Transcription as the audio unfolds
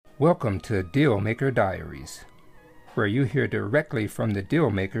Welcome to Dealmaker Diaries, where you hear directly from the deal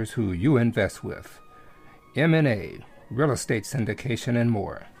makers who you invest with. M&A, real estate syndication, and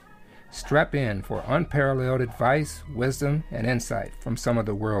more. Strap in for unparalleled advice, wisdom, and insight from some of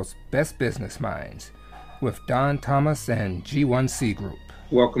the world's best business minds with Don Thomas and G1C Group.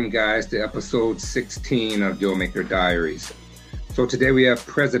 Welcome, guys, to episode 16 of Dealmaker Diaries. So today we have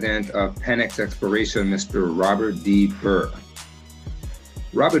President of Panex Exploration, Mr. Robert D. Burr.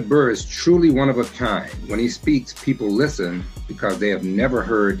 Robert Burr is truly one of a kind. When he speaks, people listen because they have never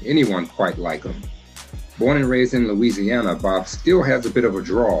heard anyone quite like him. Born and raised in Louisiana, Bob still has a bit of a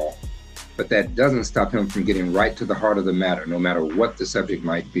drawl, but that doesn't stop him from getting right to the heart of the matter, no matter what the subject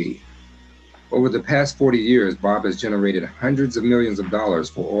might be. Over the past 40 years, Bob has generated hundreds of millions of dollars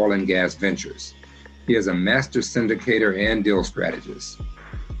for oil and gas ventures. He is a master syndicator and deal strategist.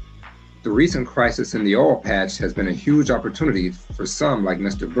 The recent crisis in the oil patch has been a huge opportunity for some like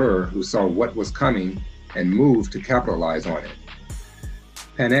Mr. Burr, who saw what was coming and moved to capitalize on it.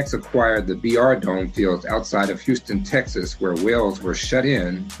 Panex acquired the BR Dome fields outside of Houston, Texas, where wells were shut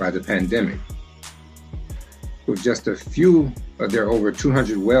in by the pandemic. With just a few of their over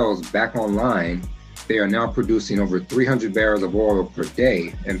 200 wells back online, they are now producing over 300 barrels of oil per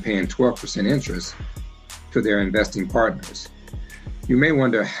day and paying 12% interest to their investing partners. You may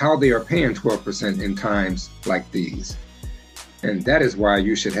wonder how they are paying 12% in times like these. And that is why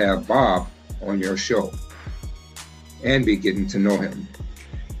you should have Bob on your show and be getting to know him.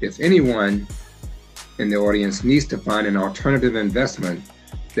 If anyone in the audience needs to find an alternative investment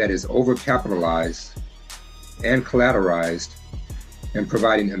that is overcapitalized and collateralized and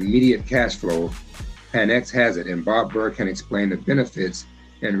providing immediate cash flow, Panex has it, and Bob Burr can explain the benefits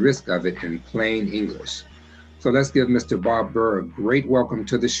and risk of it in plain English. So let's give Mr. Bob Burr a great welcome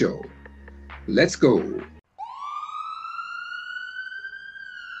to the show. Let's go.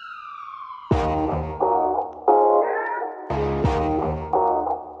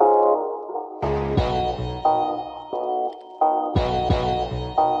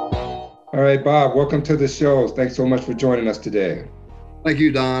 All right, Bob, welcome to the show. Thanks so much for joining us today. Thank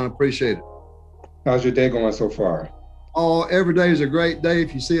you, Don. Appreciate it. How's your day going so far? Oh, every day is a great day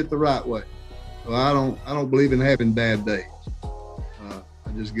if you see it the right way. So I don't believe in having bad days.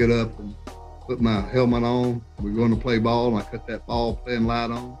 I just get up and put my helmet on. We're going to play ball, and I cut that ball playing light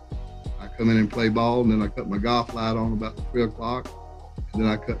on. I come in and play ball, and then I cut my golf light on about 3 o'clock. And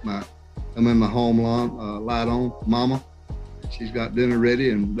then I come in my home lawn light on for Mama. She's got dinner ready,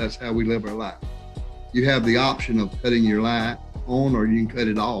 and that's how we live our life. You have the option of cutting your light on, or you can cut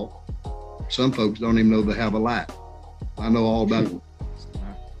it off. Some folks don't even know they have a light. I know all about it.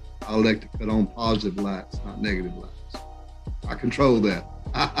 I like to cut on positive lights, not negative lights. I control that.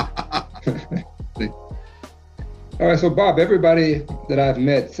 All right, so Bob, everybody that I've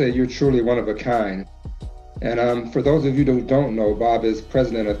met say you're truly one of a kind. And for those of you who don't know, Bob is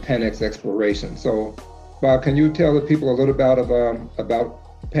president of Panex Exploration. So Bob, can you tell the people a little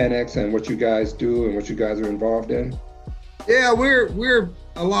about Panex and what you guys do and what you guys are involved in? Yeah, we're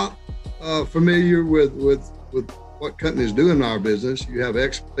a lot familiar with what companies do in our business. You have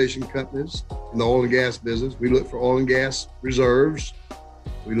exploration companies in the oil and gas business. We look for oil and gas reserves.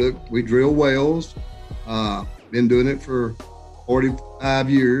 We drill wells. Been doing it for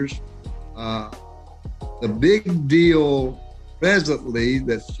 45 years. The big deal presently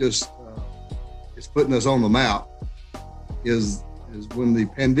that's just it's putting us on the map is when the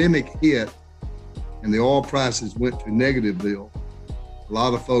pandemic hit and the oil prices went to negativeville. A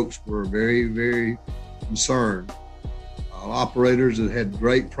lot of folks were very, very concerned. Operators that had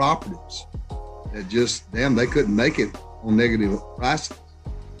great properties that they couldn't make it on negative prices.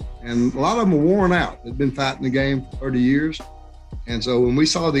 And a lot of them were worn out. They'd been fighting the game for 30 years. And so when we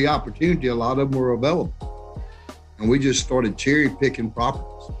saw the opportunity, a lot of them were available. And we just started cherry picking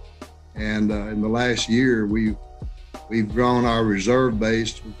properties. And in the last year, we've grown our reserve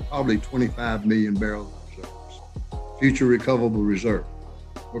base to probably 25 million barrels of reserves, future recoverable reserve.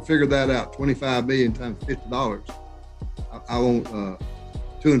 We'll figure that out, 25 million times $50. I won't,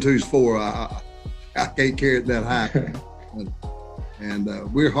 2 and 2 is 4. I can't carry it that high. And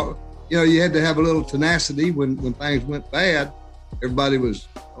you had to have a little tenacity when things went bad. Everybody was,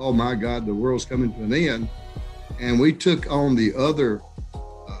 oh my God, the world's coming to an end. And we took on the other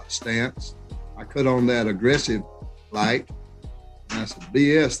stance. I cut on that aggressive light. And I said,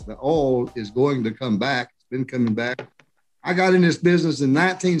 BS, the oil is going to come back. It's been coming back. I got in this business in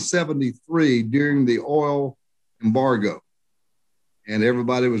 1973 during the oil embargo. And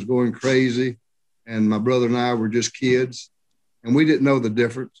everybody was going crazy. And my brother and I were just kids. And we didn't know the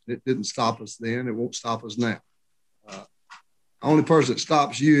difference. It didn't stop us then. It won't stop us now. The only person that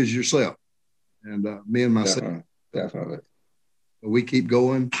stops you is yourself. And me and myself. Definitely. But we keep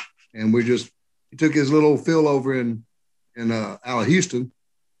going. And he took his little old Phil over in out of Houston.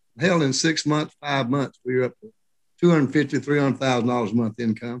 Hell, in 6 months, 5 months, we were up to $250,000, $300,000 a month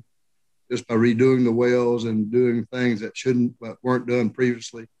income just by redoing the wells and doing things that weren't done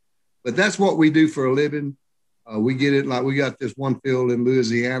previously. But that's what we do for a living. We get it like we got this one field in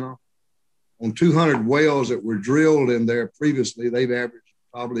Louisiana. On 200 wells that were drilled in there previously, they've averaged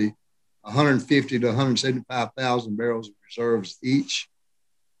probably 150 to 175,000 barrels of reserves each.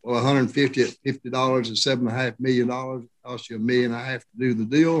 Well, 150 at $50 is $7.5 million. It costs you $1.5 million to do the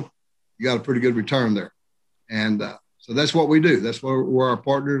deal. You got a pretty good return there. And so that's what we do. That's where our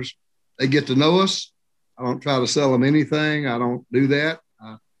partners, they get to know us. I don't try to sell them anything. I don't do that.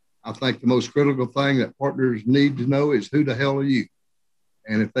 I think the most critical thing that partners need to know is who the hell are you?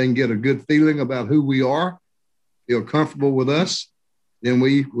 And if they can get a good feeling about who we are, feel comfortable with us, then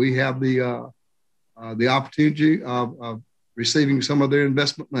we have the opportunity of receiving some of their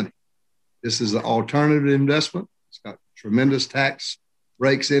investment money. This is an alternative investment. It's got tremendous tax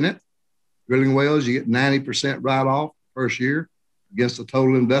breaks in it. Drilling wells, you get 90% write-off first year against the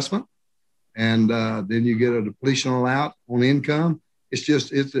total investment. And then you get a depletion allowance on income.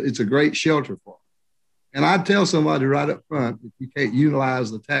 It's a great shelter for them. And I'd tell somebody right up front, if you can't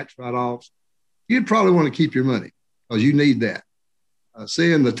utilize the tax write-offs, you'd probably want to keep your money because you need that.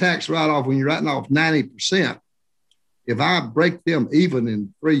 Seeing the tax write-off when you're writing off 90%, if I break them even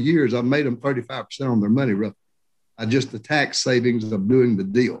in 3 years, I've made them 35% on their money roughly. Just the tax savings of doing the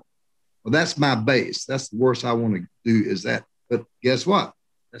deal. Well, that's my base. That's the worst I want to do is that. But guess what?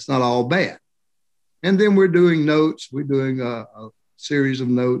 That's not all bad. And then we're doing notes. We're doing a series of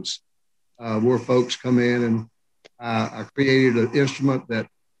notes where folks come in, and I created an instrument that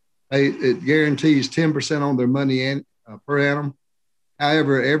it guarantees 10% on their money per annum.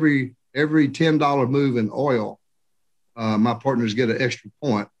 However, every $10 move in oil, my partners get an extra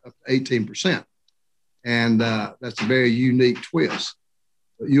point, up to 18%. And that's a very unique twist.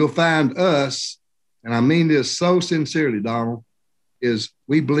 But you'll find us, and I mean this so sincerely, Donald, is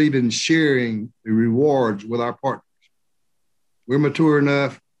we believe in sharing the rewards with our partners. We're mature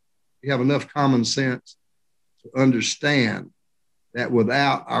enough, we have enough common sense to understand that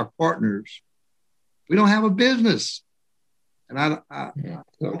without our partners, we don't have a business. And I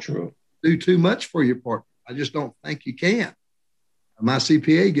so true. Do too much for your partner. I just don't think you can. My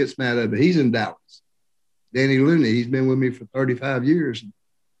CPA gets mad at me. He's in Dallas. Danny Looney, he's been with me for 35 years.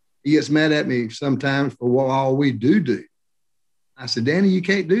 He gets mad at me sometimes for what all we do. I said, Danny, you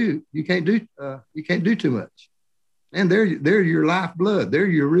can't do too much. And they're your lifeblood. They're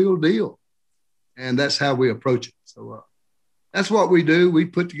your real deal. And that's how we approach it. So that's what we do. We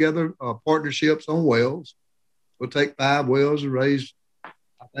put together partnerships on wells. We'll take 5 wells and raise,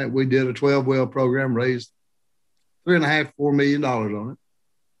 I think we did a 12-well program, raised $3.5, $4 million on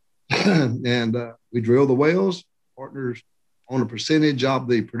it. And we drill the wells, partners on a percentage of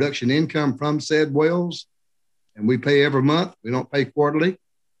the production income from said wells. And we pay every month. We don't pay quarterly.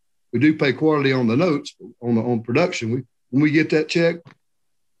 We do pay quarterly on the notes, on production. When we get that check,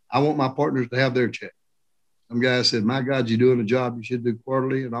 I want my partners to have their check. Some guy said, my God, you're doing a job you should do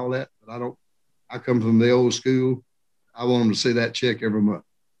quarterly and all that. But I don't. I come from the old school. I want them to see that check every month.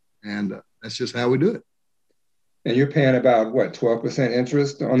 And that's just how we do it. And you're paying about, what, 12%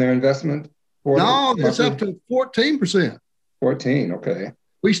 interest on their investment? No, it's up to 14%. 14, okay.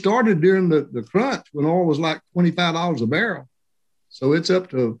 We started during the crunch when oil was like $25 a barrel. So it's up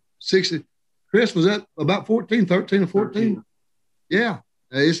to 60. Chris, was that about 13 or 14? 13. Yeah.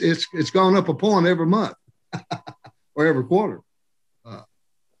 It's gone up a point every month or every quarter.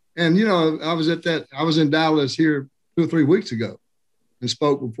 And, you know, I was in Dallas here 2 or 3 weeks ago and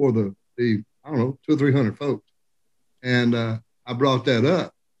spoke before the 200 or 300 folks. And I brought that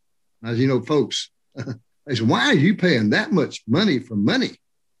up. As you know, folks, they said, why are you paying that much money for money,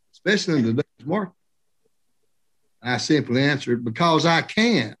 especially in today's market? I simply answered, because I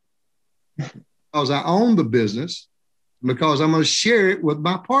can, because I own the business, because I'm going to share it with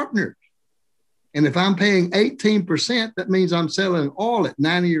my partners. And if I'm paying 18%, that means I'm selling oil at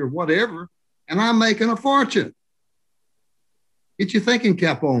 90 or whatever, and I'm making a fortune. Get your thinking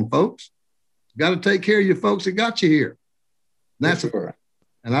cap on, folks. Got to take care of your folks that got you here. And that's sure.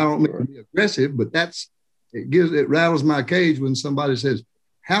 And I don't mean to be aggressive, but it rattles my cage when somebody says,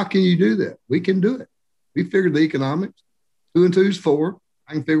 how can you do that? We can do it. We figured the economics. 2 and 2 is 4.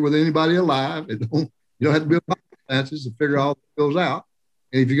 I can figure with anybody alive. You don't have to be a finances to figure all that goes out.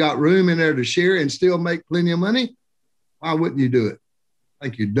 And if you got room in there to share and still make plenty of money, why wouldn't you do it? I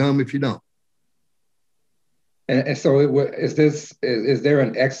think you're dumb if you don't. And so is there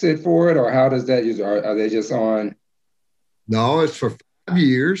an exit for it, or how does that use? Are they just on? No, it's for 5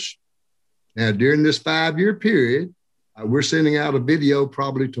 years. Now, during this 5 year period, we're sending out a video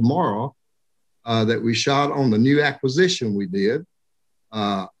probably tomorrow that we shot on the new acquisition we did.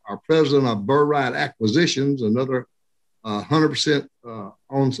 Our president of Burr-President Acquisitions, another 100%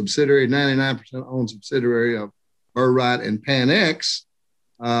 owned subsidiary, 99% owned subsidiary of Burr-President and Panex,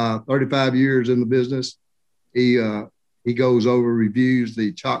 35 years in the business. He goes over, reviews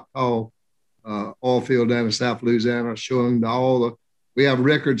the Choctaw oil field down in South Louisiana, showing we have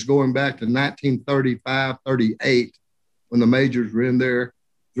records going back to 1935, 38, when the majors were in there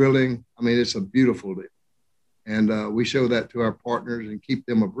drilling. I mean, it's a beautiful deal. And we show that to our partners and keep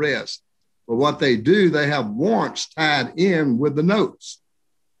them abreast. But what they do, they have warrants tied in with the notes.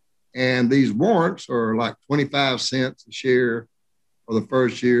 And these warrants are like 25 cents a share for the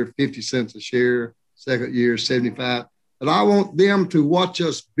first year, 50 cents a share, second year, 75. But I want them to watch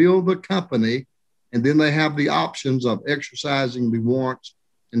us build the company, and then they have the options of exercising the warrants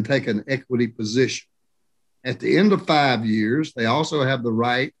and take an equity position. At the end of 5 years, they also have the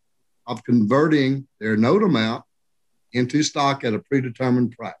right of converting their note amount into stock at a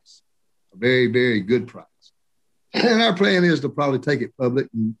predetermined price, a very, very good price. And our plan is to probably take it public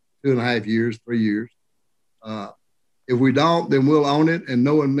in 2.5 years, 3 years. If we don't, then we'll own it, and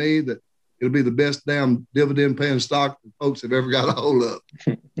knowing me that it'll be the best damn dividend paying stock that folks have ever got a hold of,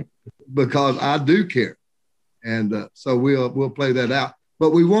 because I do care. And so we'll play that out.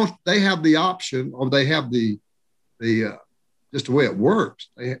 But they have the option, or they have the just the way it works.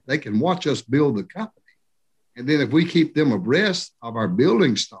 They can watch us build the company. And then if we keep them abreast of our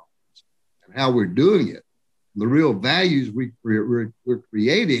building stones and how we're doing it, the real values we're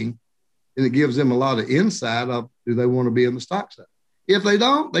creating, then it gives them a lot of insight of, do they want to be in the stock side? If they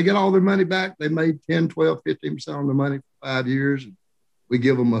don't, they get all their money back. They made 10, 12, 15% on the money for 5 years. And we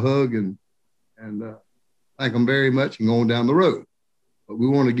give them a hug and thank them very much and go on down the road. But we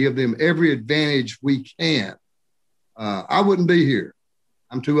want to give them every advantage we can. I wouldn't be here.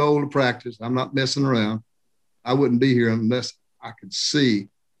 I'm too old to practice. I'm not messing around. I wouldn't be here unless I could see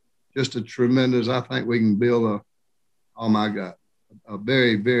just a tremendous, I think we can build a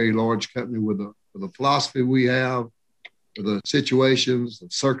very, very large company with a philosophy we have, with the situations, the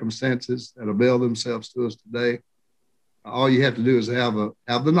circumstances that avail themselves to us today. All you have to do is have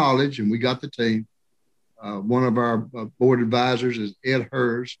the knowledge, and we got the team. One of our board advisors is Ed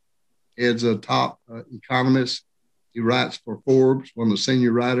Hers. Ed's a top economist. He writes for Forbes, one of the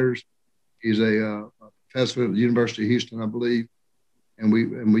senior writers. He's a professor at the University of Houston, I believe. And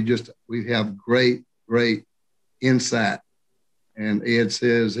we have great insight. And Ed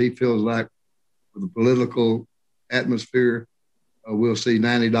says he feels like with the political atmosphere, we'll see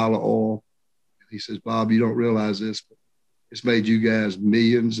 $90 oil. And he says, Bob, you don't realize this, but it's made you guys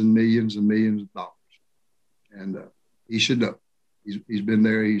millions and millions and millions of dollars. And he should know. He's been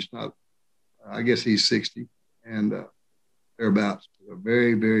there. He's not, I guess he's 60 and thereabouts. A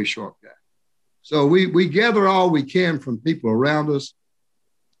very, very sharp guy. So we gather all we can from people around us.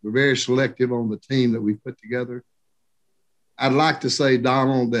 We're very selective on the team that we put together. I'd like to say,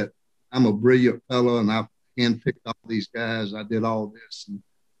 Donald, that I'm a brilliant fellow and I've handpicked all these guys. I did all this.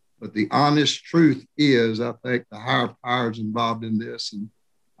 But the honest truth is, I think the higher powers involved in this, and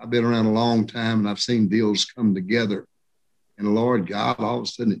I've been around a long time and I've seen deals come together. And the Lord God, all of a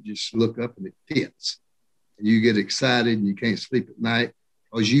sudden it just look up and it fits. And you get excited and you can't sleep at night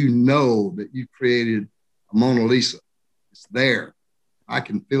because you know that you created a Mona Lisa. It's there. I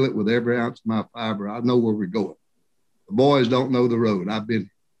can feel it with every ounce of my fiber. I know where we're going. The boys don't know the road. I've been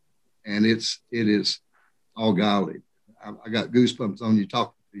here. And it is all golly. I got goosebumps on you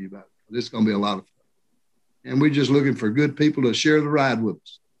talking to you about it. It's going to be a lot of fun. And we're just looking for good people to share the ride with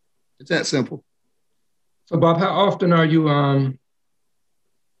us. It's that simple. So, Bob, how often are you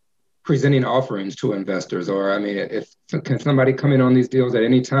presenting offerings to investors? Or, I mean, can somebody come in on these deals at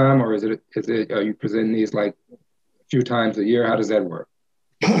any time, or are you presenting these like a few times a year? How does that work?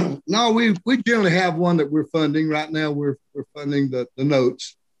 No, we generally have one that we're funding right now. We're funding the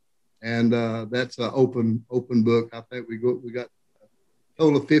notes, and that's an open book. I think we got a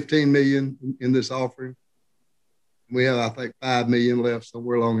total of $15 million in this offering. We have, I think, $5 million left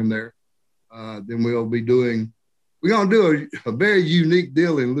somewhere along in there. Then we're going to do a very unique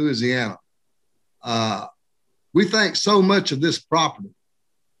deal in Louisiana. We think so much of this property.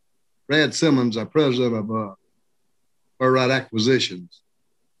 Brad Simmons, our president of Burr-President Acquisitions,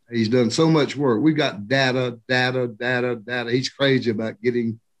 he's done so much work. We've got data. He's crazy about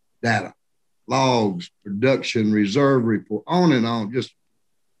getting data, logs, production, reserve report, on and on. Just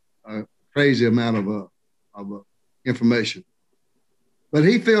a crazy amount of information. But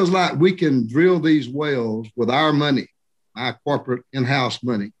he feels like we can drill these wells with our money, our corporate in-house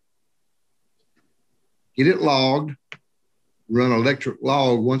money, get it logged, run electric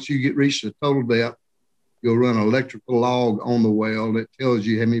log. Once you reach the total depth, you'll run an electrical log on the well that tells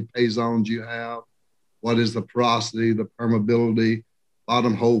you how many pay zones you have, what is the porosity, the permeability,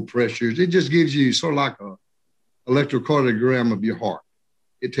 bottom hole pressures. It just gives you sort of like a electrocardiogram of your heart.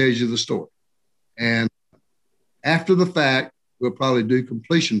 It tells you the story. And after the fact, we'll probably do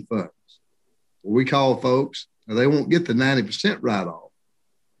completion funds. We call folks, and they won't get the 90% write-off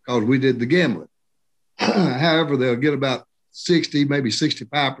because we did the gambling. However, they'll get about 60, maybe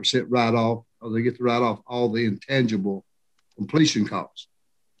 65% write-off because they get to write off all the intangible completion costs.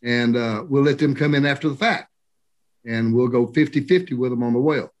 And we'll let them come in after the fact. And we'll go 50-50 with them on the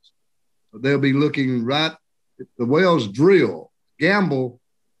wells. So they'll be looking right, the wells drill. Gamble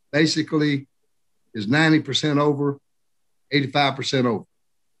basically is 90% over, 85% over.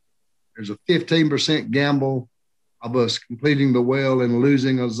 There's a 15% gamble of us completing the well and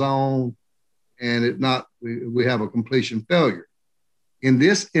losing a zone, and we have a completion failure. In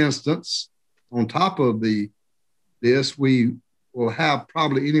this instance, on top of this, we will have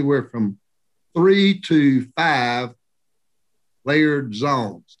probably anywhere from 3 to 5 layered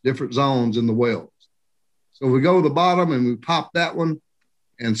zones, different zones in the wells. So we go to the bottom and we pop that one,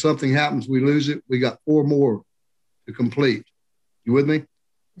 and something happens, we lose it. We got 4 more to complete. You with me?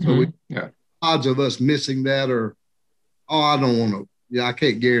 So odds of us missing that are, I don't want to. Yeah, I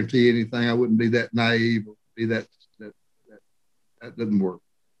can't guarantee anything. I wouldn't be that naive or be that doesn't work.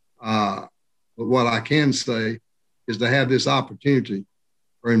 But what I can say is to have this opportunity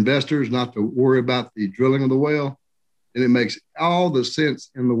for investors not to worry about the drilling of the well, and it makes all the sense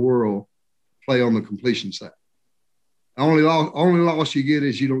in the world to play on the completion side. The only loss you get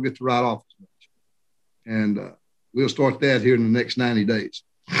is you don't get to write off as much. And we'll start that here in the next 90 days.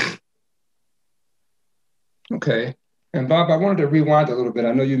 Okay. And Bob, I wanted to rewind a little bit.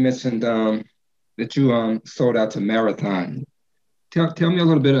 I know you mentioned that you sold out to Marathon. Tell me a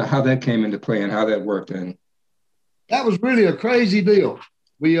little bit of how that came into play and how that worked. And that was really a crazy deal.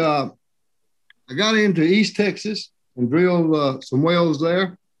 I got into East Texas and drilled some wells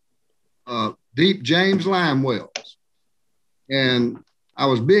there, deep James lime wells. And I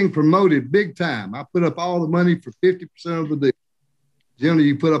was being promoted big time. I put up all the money for 50% of the deal. Generally,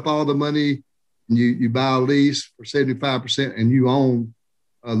 you put up all the money and you buy a lease for 75% and you own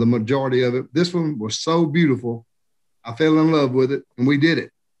the majority of it. This one was so beautiful. I fell in love with it, and we did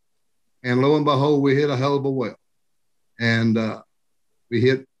it. And lo and behold, we hit a hell of a well. And we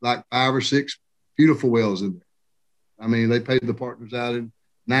hit like 5 or 6 beautiful wells in there. I mean, they paid the partners out in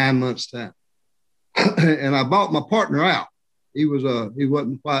 9 months' time. And I bought my partner out. He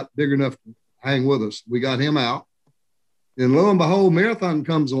wasn't quite big enough to hang with us. We got him out. And lo and behold, Marathon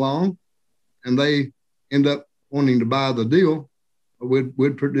comes along, and they end up wanting to buy the deal.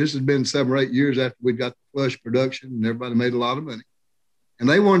 This has been 7 or 8 years after we got the flush production, and everybody made a lot of money. And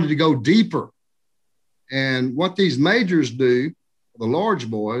they wanted to go deeper. And what these majors do, the large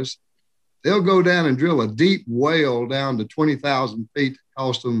boys, they'll go down and drill a deep well down to 20,000 feet that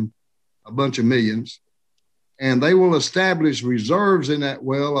cost them a bunch of millions. And they will establish reserves in that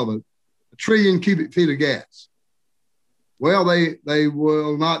well of a trillion cubic feet of gas. Well, they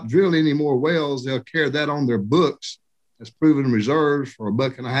will not drill any more wells. They'll carry that on their books as proven reserves for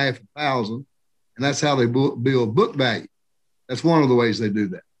 $1.50 a thousand. And that's how they build book value. That's one of the ways they do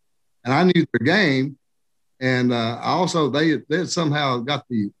that. And I knew their game. And they had somehow got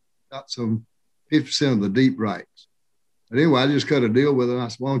some 50% of the deep rights. But anyway, I just cut a deal with them. I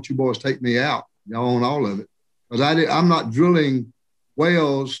said, why don't you boys take me out? Y'all own all of it. Because I'm not drilling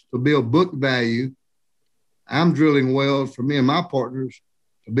wells to build book value. I'm drilling wells for me and my partners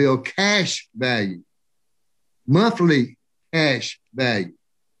to build cash value, monthly cash value,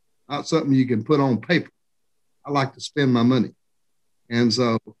 not something you can put on paper. I like to spend my money. And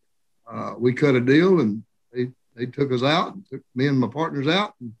so we cut a deal, and they took us out, and took me and my partners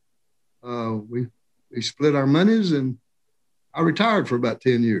out, and we split our monies, and I retired for about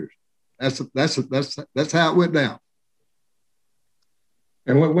 10 years. That's how it went down.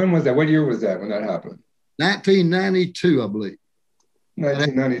 And when was that? What year was that when that happened? 1992, I believe.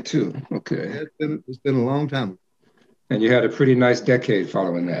 1992. Okay. Yeah, it's been a long time. And you had a pretty nice decade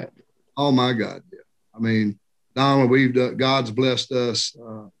following that. Oh my God! Yeah. I mean, Donald, God's blessed us.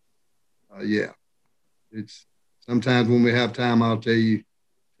 Yeah. It's sometimes when we have time, I'll tell you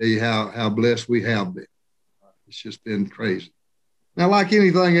how blessed we have been. It's just been crazy. Now, like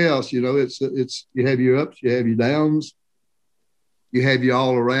anything else, it's you have your ups, you have your downs, you have your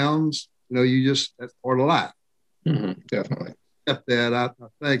all arounds. that's part of life. Definitely. Except that I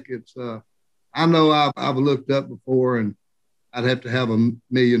think it's, I know I've looked up before, and I'd have to have $1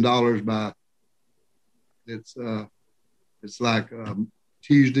 million by, it's like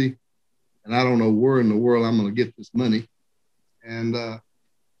Tuesday, and I don't know where in the world I'm going to get this money. And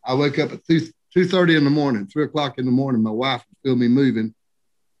I wake up at 2:30 in the morning, 3 o'clock in the morning. My wife would feel me moving.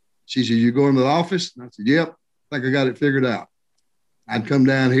 She said, "You going to the office?" And I said, "Yep, I think I got it figured out." I'd come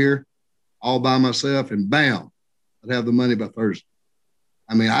down here all by myself, and bam, I'd have the money by Thursday.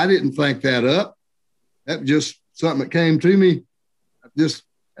 I mean, I didn't think that up. That was just something that came to me. That's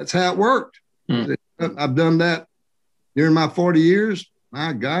how it worked. I've done that during my 40 years.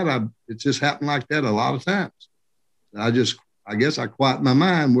 My God, it's just happened like that a lot of times. I guess I quiet my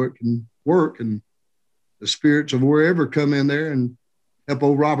mind where it can work, and the spirits of wherever come in there and help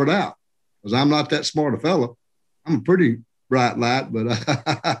old Robert out. Because I'm not that smart a fellow. I'm a pretty bright light, but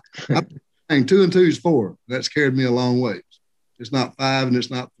I'm saying 2 and 2 is 4. That's carried me a long ways. It's not 5 and it's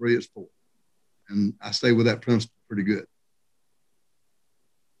not 3, it's 4. And I stay with that principle pretty good.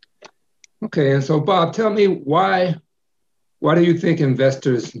 Okay, and so Bob, tell me why do you think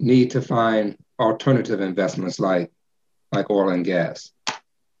investors need to find alternative investments like oil and gas?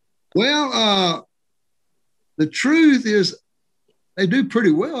 Well, the truth is they do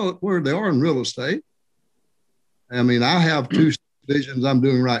pretty well where they are in real estate. I mean, I have 2 subdivisions I'm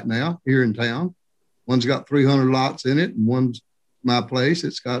doing right now here in town. One's got 300 lots in it, and one's my place.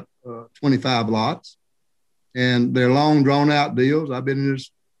 It's got 25 lots, and they're long, drawn-out deals. I've been in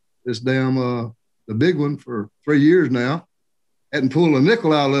this damn the big one for 3 years now. Hadn't pulled a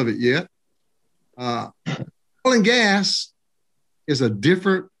nickel out of it yet. Oil and gas is a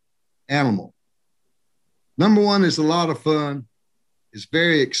different animal. Number one, it's a lot of fun. It's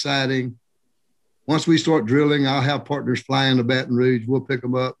very exciting. Once we start drilling, I'll have partners flying to Baton Rouge. We'll pick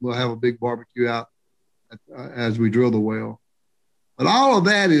them up. We'll have a big barbecue out as we drill the well. But all of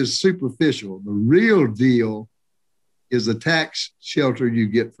that is superficial. The real deal is the tax shelter you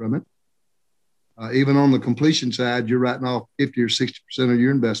get from it. Even on the completion side, you're writing off 50 or 60% of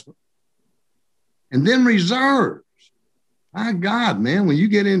your investment. And then reserves. My God, man, when you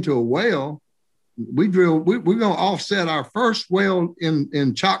get into a well, we're going to offset our first well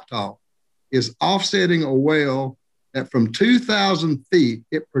in Choctaw is offsetting a well that from 2,000 feet,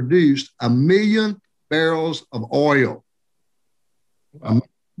 it produced 1 million barrels of oil. Wow. 1 million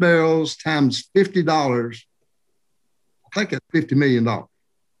barrels times $50, I think that's $50 million.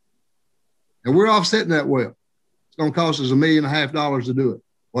 And we're offsetting that well. It's going to cost us $1.5 million to do it,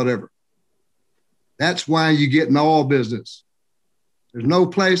 whatever. That's why you get an oil business. There's no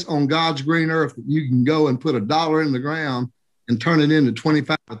place on God's green earth that you can go and put $1 in the ground and turn it into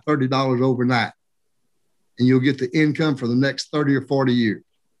 $25 or $30 overnight. And you'll get the income for the next 30 or 40 years.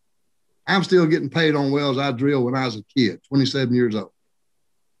 I'm still getting paid on wells I drilled when I was a kid, 27 years old.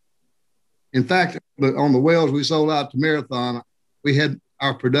 In fact, on the wells we sold out to Marathon, we had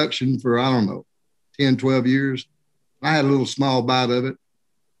our production for, 10, 12 years. I had a little small bite of it.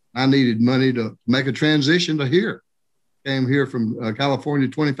 I needed money to make a transition to here. Came here from California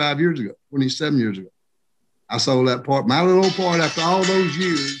 25 years ago, 27 years ago. I sold that part, my little part, after all those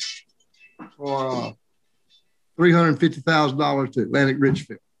years for $350,000 to Atlantic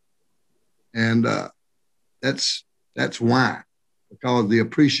Richfield. And that's why, because the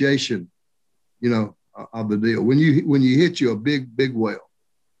appreciation, of the deal. When you hit a big well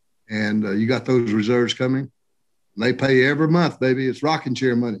and you got those reserves coming, and they pay every month, baby. It's rocking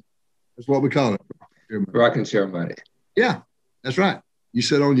chair money. That's what we call it. Rocking chair money. Yeah, that's right. You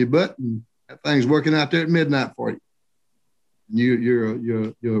sit on your butt and that thing's working out there at midnight for you. And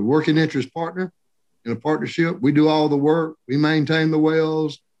you're a working interest partner in a partnership. We do all the work. We maintain the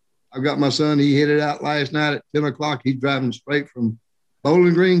wells. I've got my son. He hit it out last night at 10 o'clock. He's driving straight from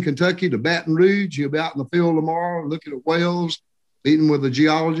Bowling Green, Kentucky to Baton Rouge. He'll be out in the field tomorrow looking at wells, meeting with a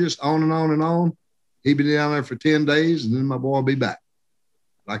geologist, on and on and on. He'll be down there for 10 days, and then my boy will be back.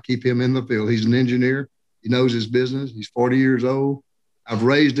 I keep him in the field. He's an engineer. He knows his business. He's 40 years old. I've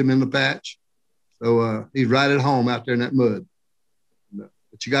raised him in the patch. So he's right at home out there in that mud.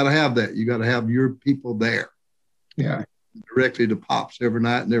 But you got to have that. You got to have your people there. Yeah. Directly to Pops every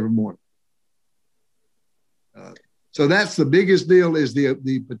night and every morning. So that's the biggest deal, is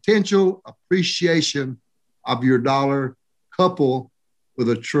the potential appreciation of your dollar, coupled with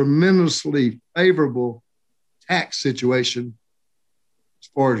a tremendously favorable tax situation as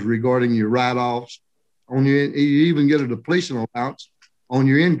far as regarding your write-offs. You even get a depletion allowance on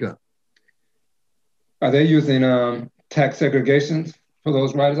your income. Are they using tax segregations for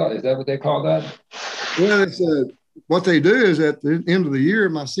those write-offs? Is that what they call that? Well, it's what they do is at the end of the year,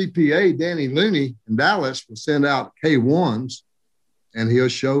 my CPA, Danny Looney in Dallas, will send out K-1s, and he'll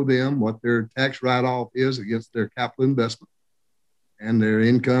show them what their tax write-off is against their capital investment and their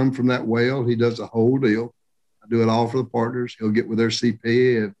income from that whale. He does the whole deal. I do it all for the partners. He'll get with their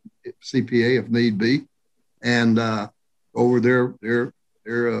CPA if need be, and over their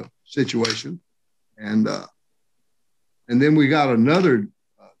situation. And then we got another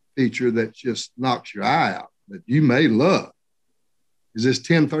feature that just knocks your eye out that you may love is this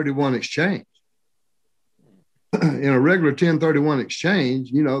 1031 exchange. In a regular 1031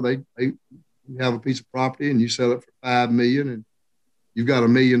 exchange, you know, they have a piece of property and you sell it for $5 million and you've got $1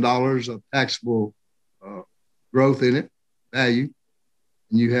 million of taxable growth in it, value,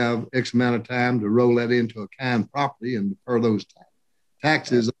 and you have X amount of time to roll that into a kind property and defer those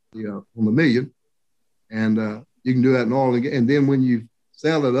taxes on the million. And you can do that in oil and gas. And then when you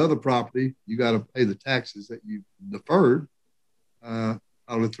sell that other property, you got to pay the taxes that you deferred.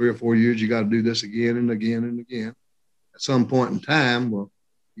 Probably 3 or 4 years, you got to do this again and again and again. At some point in time, well,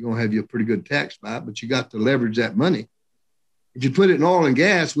 you're going to have you a pretty good tax bite, but you got to leverage that money. If you put it in oil and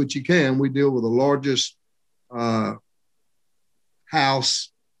gas, which you can, we deal with the largest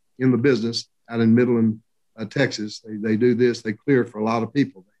house in the business out in Midland, Texas. They do this. They clear for a lot of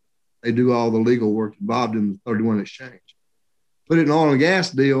people. They do all the legal work involved in the 31 exchange. Put it in oil and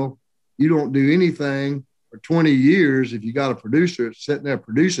gas deal, you don't do anything for 20 years. If you got a producer sitting there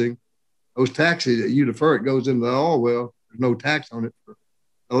producing, those taxes that you defer, it goes into the oil well, there's no tax on it for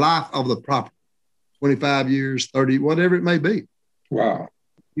the life of the property, 25 years, 30, whatever it may be. Wow.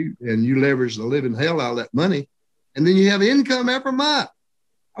 And you leverage the living hell out of that money. And then you have income every month.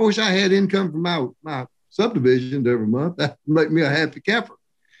 I wish I had income from my subdivisions every month. That would make me a happy camper.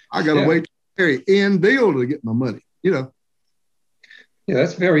 I got to wait to carry end deal to get my money, you know. Yeah,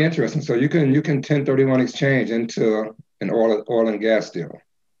 that's very interesting. So you can 1031 exchange into an oil and gas deal.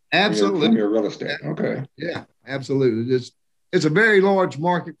 Absolutely. From your real estate. Okay. Yeah, absolutely. It's a very large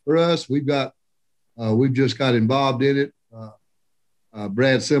market for us. We've just got involved in it.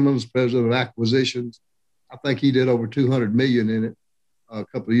 Brad Simmons, president of acquisitions, I think he did over 200 million in it a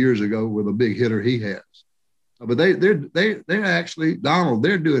couple of years ago with a big hitter he has. But they're actually, Donald,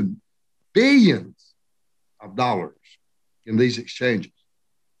 they're doing billions of dollars in these exchanges.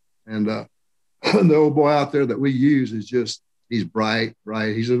 And the old boy out there that we use is just, he's bright.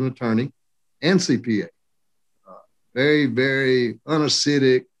 He's an attorney and CPA. Very, very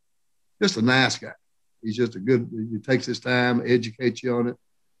unacidic, just a nice guy. He's just he takes his time, educates you on it.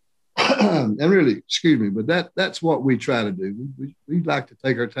 And really, excuse me, but that's what we try to do. We like to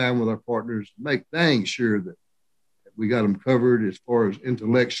take our time with our partners, make dang sure that we got them covered as far as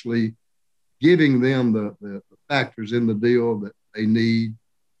intellectually giving them the factors in the deal that they need.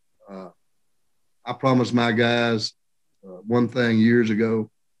 I promised my guys one thing years ago.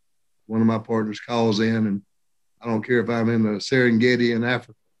 One of my partners calls in, and I don't care if I'm in the Serengeti in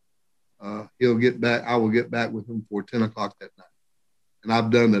Africa. He'll get back. I will get back with him before 10 o'clock that night. And I've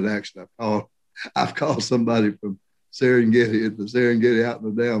done that actually. I've called somebody from Serengeti at the Serengeti out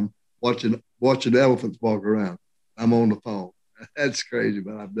in the dam watching the elephants walk around. I'm on the phone. That's crazy,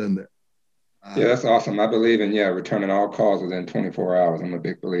 but I've done that. Yeah, that's awesome. I believe in, returning all calls within 24 hours. I'm a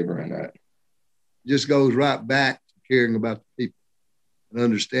big believer in that. Just goes right back to caring about the people and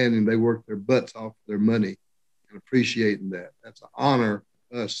understanding they work their butts off for their money and appreciating that. That's an honor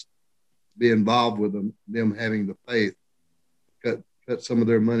to us to be involved with them having the faith to cut some of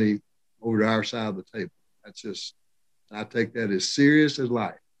their money over to our side of the table. That's just, I take that as serious as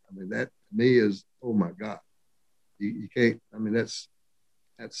life. I mean, that to me is, oh my God. You can't, I mean, that's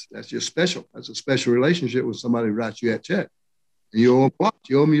just special. That's a special relationship with somebody who writes you that check. And you owe them a lot.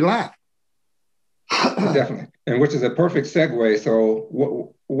 You owe them your life. Definitely. And which is a perfect segue.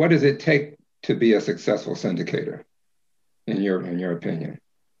 So what does it take to be a successful syndicator in your opinion?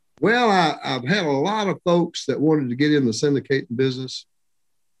 Well, I've had a lot of folks that wanted to get in the syndicating business.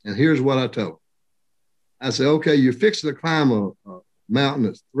 And here's what I told them. I said, okay, you're fixing to climb a mountain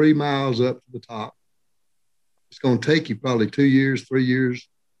that's 3 miles up to the top. It's going to take you probably 2 years, 3 years.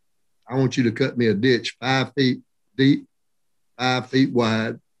 I want you to cut me a ditch 5 feet deep, 5 feet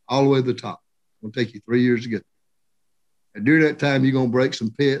wide, all the way to the top. It's going to take you 3 years to get there. And during that time, you're going to break some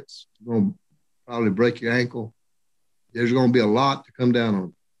pits. You're going to probably break your ankle. There's going to be a lot to come down on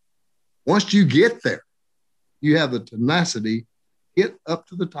you. Once you get there, you have the tenacity, get up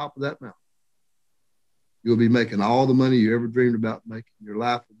to the top of that mountain. You'll be making all the money you ever dreamed about making. Your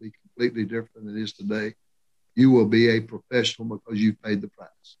life will be completely different than it is today. You will be a professional because you paid the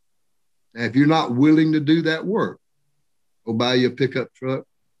price. Now, if you're not willing to do that work, go buy you a pickup truck,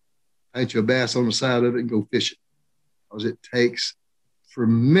 paint your bass on the side of it, and go fishing. because it takes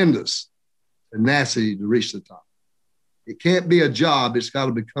tremendous tenacity to reach the top. It can't be a job. It's got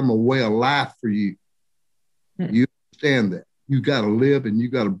to become a way of life for you. You understand that. You got to live and you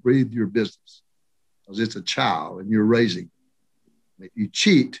got to breathe your business because it's a child and you're raising. If you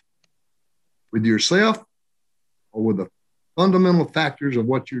cheat with yourself or with the fundamental factors of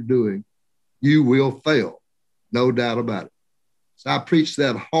what you're doing, you will fail. No doubt about it. So I preach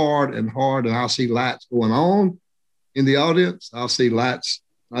that hard, and I'll see lights going on in the audience. I'll see lights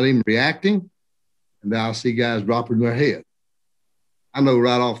not even reacting, and I'll see guys dropping their head. I know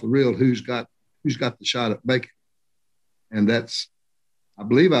right off the reel who's got the shot at making. And that's, I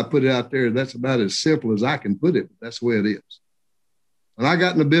believe I put it out there, that's about as simple as I can put it, but that's the way it is. When I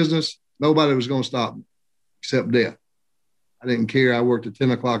got in the business, nobody was going to stop me except death. I didn't care. I worked at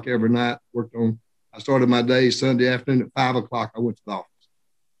 10 o'clock every night, I started my day Sunday afternoon at 5 o'clock. I went to the office.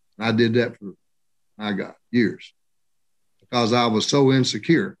 And I did that for, my God, years because I was so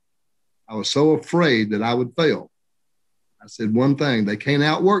insecure. I was so afraid that I would fail. I said one thing, they can't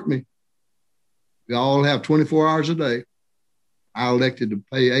outwork me. We all have 24 hours a day. I elected to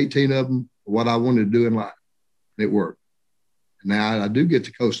pay 18 of them for what I wanted to do in life. And it worked. And now I do get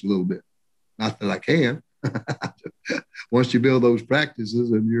to coast a little bit. Not that I can. Once you build those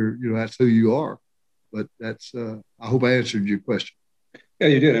practices and that's who you are. But that's, I hope I answered your question. Yeah,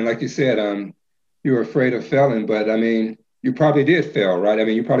 you did. And like you said, you were afraid of failing, but I mean, you probably did fail, right? I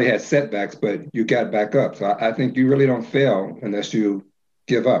mean, you probably had setbacks, but you got back up. So I think you really don't fail unless you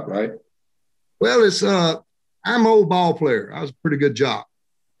give up, right? Well, I'm an old ball player. I was a pretty good job.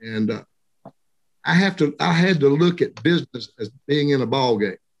 And I had to look at business as being in a ball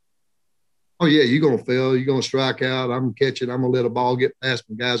game. Oh yeah, you're going to fail. You're going to strike out. I'm going to catch it. I'm going to let a ball get past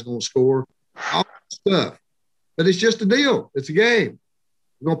my guy's going to score. All that stuff. But it's just a deal. It's a game.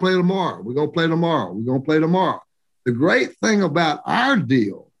 We're going to play tomorrow. We're going to play tomorrow. We're going to play tomorrow. The great thing about our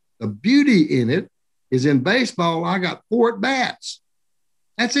deal, the beauty in it, is in baseball, I got 4 at-bats.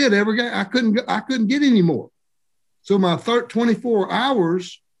 That's it. Every game. I couldn't get any more. So my 24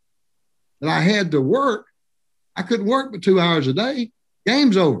 hours that I had to work, I couldn't work but 2 hours a day.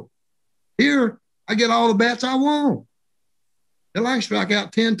 Game's over. Here, I get all the bats I want. Hell, I strike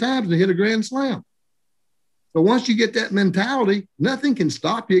out 10 times and hit a grand slam. So once you get that mentality, nothing can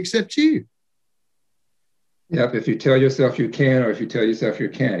stop you except you. Yep. If you tell yourself you can, or if you tell yourself you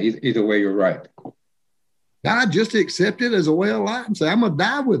can't, either way, you're right. I just accept it as a way of life and say, I'm going to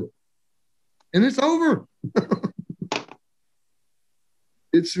die with it. And it's over.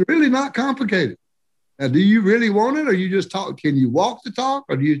 It's really not complicated. Now, do you really want it, or you just talk? Can you walk the talk,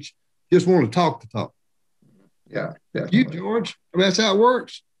 or do you just want to talk the talk? Yeah, definitely. You, George, I mean, that's how it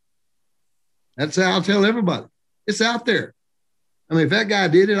works. That's how I tell everybody. It's out there. I mean, if that guy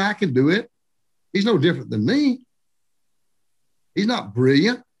did it, I can do it. He's no different than me. He's not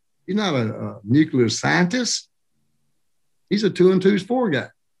brilliant. He's not a nuclear scientist. He's a 2 and 2's 4 guy.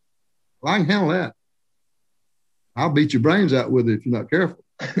 Well, I can handle that. I'll beat your brains out with it if you're not careful.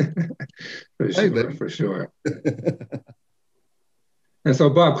 For sure. And so,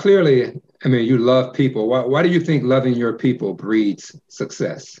 Bob, clearly, I mean, you love people. Why do you think loving your people breeds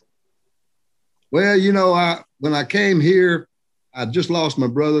success? Well, when I came here, I just lost my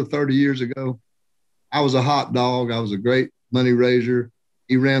brother 30 years ago. I was a hot dog. I was a great money raiser.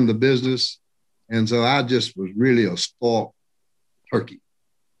 He ran the business. And so I just was really a spoiled turkey.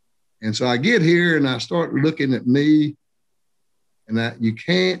 And so I get here and I start looking at me, and that you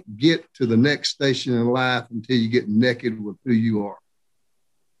can't get to the next station in life until you get naked with who you are.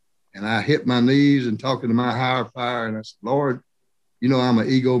 And I hit my knees and talking to my higher power, and I said, Lord, I'm an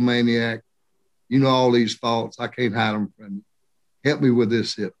egomaniac. All these faults. I can't hide them from you. Help me with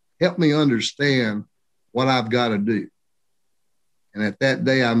this. Help me understand what I've got to do. And at that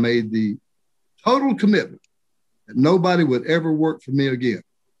day, I made the total commitment that nobody would ever work for me again.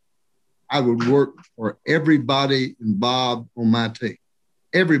 I would work for everybody involved on my team,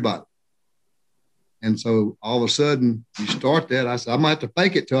 everybody. And so all of a sudden, you start that. I said, I might have to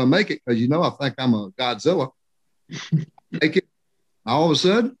fake it till I make it because, I think I'm a Godzilla. Make it. All of a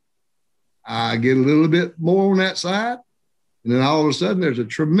sudden, I get a little bit more on that side. And then all of a sudden, there's a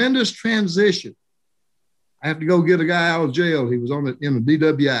tremendous transition. I have to go get a guy out of jail. He was in the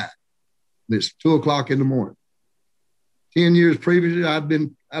DWI. It's 2 o'clock in the morning. 10 years previously, I'd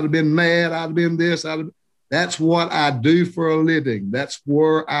have been mad. I'd have been this. That's what I do for a living. That's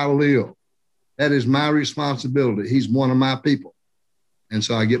where I live. That is my responsibility. He's one of my people. And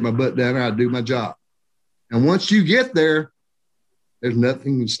so I get my butt down there. I do my job. And once you get there, there's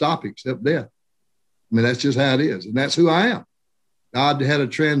nothing to stop except death. I mean, that's just how it is. And that's who I am. God had a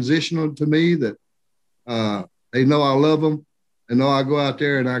transitional to me that They know I love them. They know I go out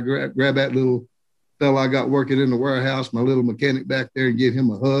there and I grab that little fellow I got working in the warehouse, my little mechanic back there, and give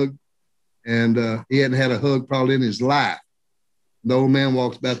him a hug. And he hadn't had a hug probably in his life. The old man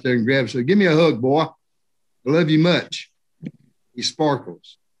walks back there and grabs him and says, "Give me a hug, boy. I love you much." He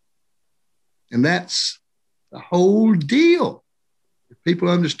sparkles. And that's the whole deal. If people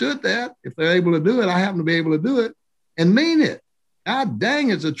understood that, if they're able to do it, I happen to be able to do it and mean it. God dang,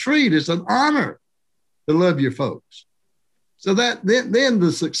 it's a treat. It's an honor to love your folks. So that then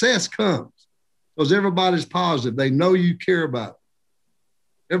the success comes because everybody's positive. They know you care about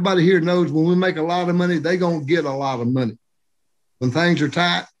it. Everybody here knows when we make a lot of money, they're going to get a lot of money. When things are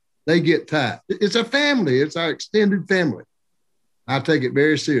tight, they get tight. It's a family. It's our extended family. I take it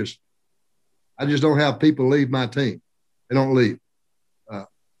very seriously. I just don't have people leave my team. They don't leave.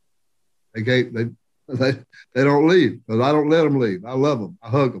 They don't leave because I don't let them leave. I love them. I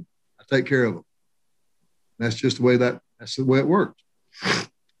hug them. I take care of them. That's just the way that's the way it works.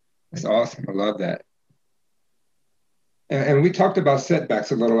 That's awesome. I love that. And we talked about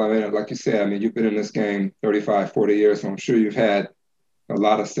setbacks a little. I mean, like you said, I mean, you've been in this game 35, 40 years, so I'm sure you've had a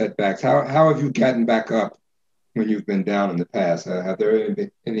lot of setbacks. How have you gotten back up when you've been down in the past? Have there been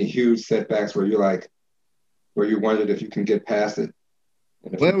any huge setbacks where where you wondered if you can get past it?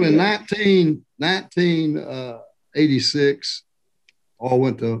 Well, in 1986, all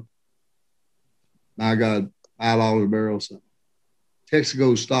went to, I got $5 a barrel. So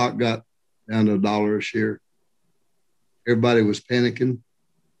Texaco stock got down to $1 a share. Everybody was panicking.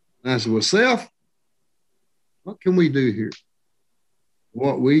 And I said, well, Seth, what can we do here?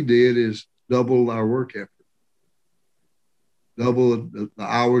 What we did is double our work effort. Double the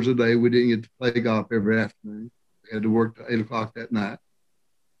hours a day. We didn't get to play golf every afternoon. We had to work till 8 o'clock that night.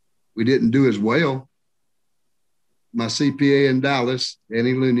 We didn't do as well. My CPA in Dallas,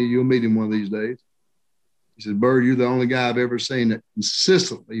 Danny Looney, you'll meet him one of these days. He said, Burr, you're the only guy I've ever seen that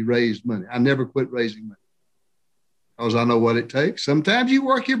consistently raised money. I never quit raising money because I know what it takes. Sometimes you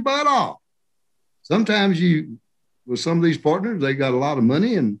work your butt off. Sometimes with some of these partners, they got a lot of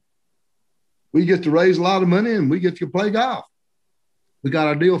money and we get to raise a lot of money and we get to play golf. We got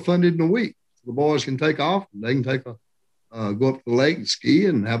our deal funded in a week. The boys can take off. They can go up to the lake and ski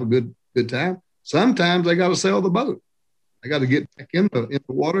and have a good time. Sometimes they got to sail the boat. They got to get back in the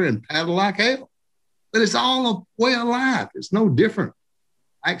water and paddle like hell. But it's all a way of life. It's no different.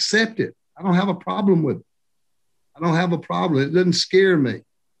 I accept it. I don't have a problem with it. I don't have a problem. It doesn't scare me.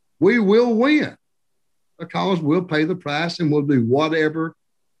 We will win because we'll pay the price and we'll do whatever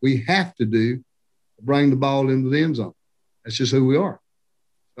we have to do to bring the ball into the end zone. That's just who we are.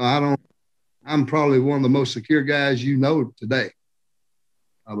 So I'm probably one of the most secure guys you know today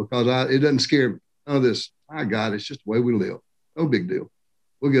because it doesn't scare me. None of this, my God, it's just the way we live. No big deal.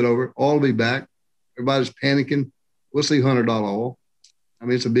 We'll get over it. All will be back. Everybody's panicking. We'll see $100 oil. I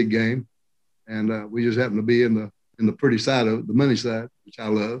mean, it's a big game. And we just happen to be in the pretty side of it, the money side, which I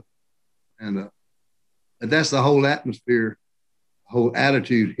love. And but that's the whole atmosphere, the whole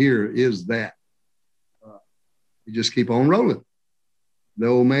attitude here is that. You just keep on rolling. The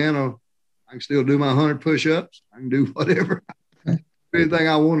old man, I can still do my 100 push-ups. I can do whatever, anything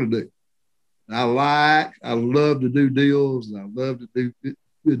I want to do. And I love to do deals, and I love to do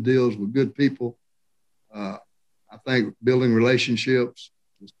good deals with good people. I think building relationships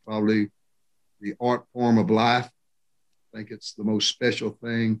is probably the art form of life. I think it's the most special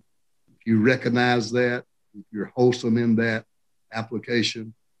thing. If you recognize that, if you're wholesome in that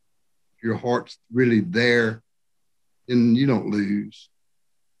application, if your heart's really there, then you don't lose.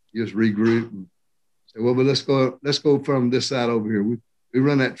 You just regroup and say, well, but let's go from this side over here. We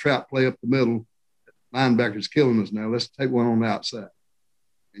run that trap play up the middle. Linebacker's killing us now. Let's take one on the outside.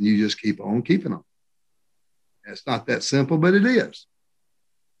 And you just keep on keeping on. It's not that simple, but it is.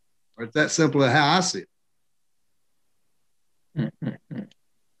 Or it's that simple as how I see it.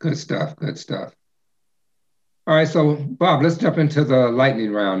 Good stuff. Good stuff. All right. So, Bob, let's jump into the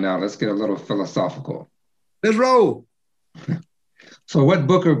lightning round now. Let's get a little philosophical. Let's roll. So what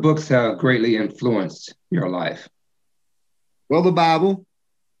book or books have greatly influenced your life? Well, the Bible.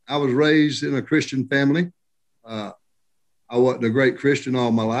 I was raised in a Christian family. I wasn't a great Christian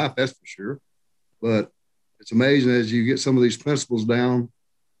all my life, that's for sure. But it's amazing as you get some of these principles down,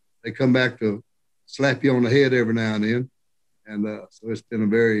 they come back to slap you on the head every now and then. And so it's been a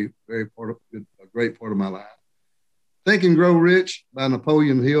very, very a great part of my life. Think and Grow Rich by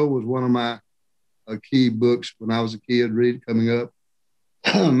Napoleon Hill was one of my key books when I was a kid coming up.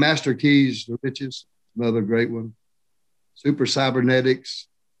 Master Keys to Riches, another great one. Super Cybernetics,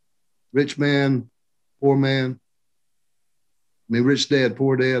 Rich Man, Poor Man. I mean, Rich Dad,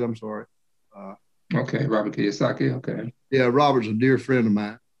 Poor Dad, I'm sorry. Okay, Robert Kiyosaki. Okay. Yeah, Robert's a dear friend of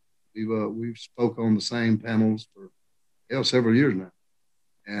mine. We've spoke on the same panels for several years now,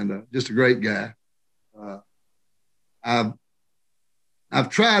 and just a great guy. Uh, I've I've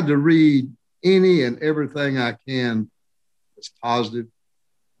tried to read any and everything I can that's positive.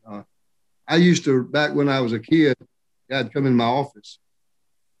 Uh, I used to, back when I was a kid, I'd come in my office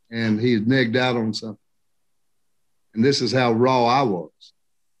and he had negged out on something. And this is how raw I was.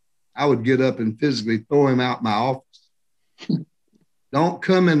 I would get up and physically throw him out my office. Don't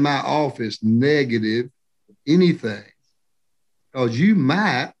come in my office negative anything, because you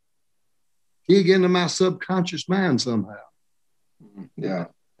might dig into my subconscious mind somehow. Yeah.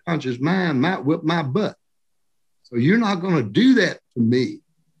 Conscious mind might whip my butt. So you're not going to do that to me.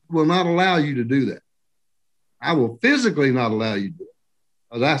 I will not allow you to do that. I will physically not allow you to do it.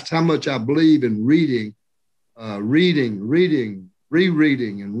 Because that's how much I believe in reading, rereading,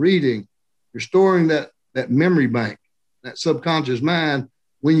 and reading. You're storing that memory bank, that subconscious mind.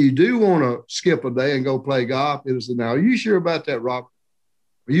 When you do want to skip a day and go play golf, it'll say, now, are you sure about that, Robert?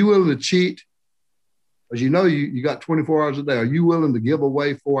 Are you willing to cheat? Because you know you got 24 hours a day. Are you willing to give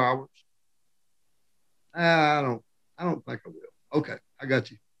away 4 hours? I don't think I will. Okay, I got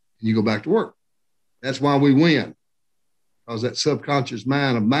you. And you go back to work. That's why we win. Because that subconscious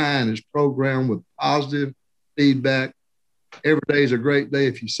mind of mine is programmed with positive feedback. Every day is a great day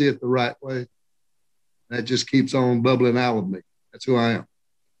if you see it the right way. That just keeps on bubbling out of me. That's who I am.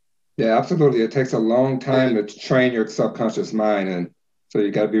 Yeah, absolutely. It takes a long time to train your subconscious mind. And so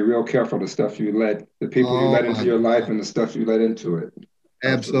you got to be real careful the stuff the people you let into your life and the stuff you let into it.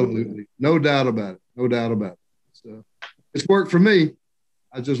 Absolutely. No doubt about it. No doubt about it. So it's worked for me.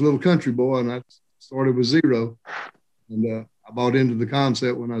 I was just a little country boy and I started with zero. And I bought into the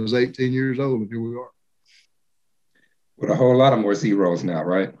concept when I was 18 years old, and here we are. With a whole lot of more zeros now,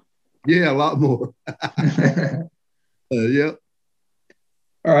 right? Yeah, a lot more. Yep.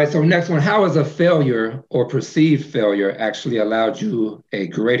 All right, so next one, how has a failure or perceived failure actually allowed you a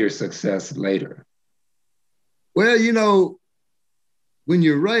greater success later? Well, you know, when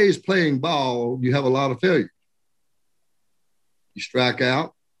you're raised playing ball, you have a lot of failures. You strike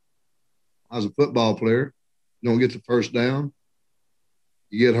out. I was a football player. You don't get the first down.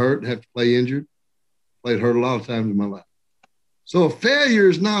 You get hurt and have to play injured. Played hurt a lot of times in my life. So a failure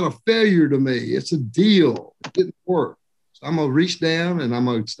is not a failure to me. It's a deal. It didn't work. So I'm going to reach down and I'm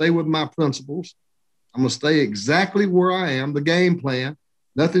going to stay with my principles. I'm going to stay exactly where I am, the game plan,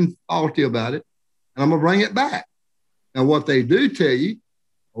 nothing faulty about it. And I'm going to bring it back. Now, what they do tell you,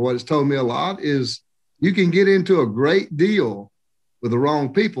 or what it's told me a lot, is you can get into a great deal with the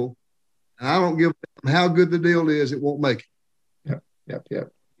wrong people. And I don't give a damn how good the deal is, it won't make it. Yep. You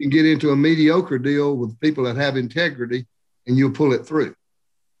can get into a mediocre deal with people that have integrity and you'll pull it through.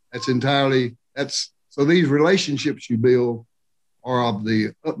 So these relationships you build are of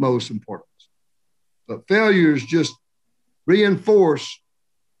the utmost importance. But failures just reinforce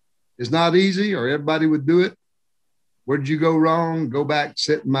it's not easy, or everybody would do it. Where did you go wrong? Go back,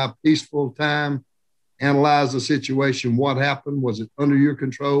 sit in my peaceful time, analyze the situation. What happened? Was it under your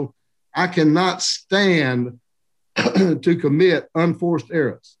control? I cannot stand to commit unforced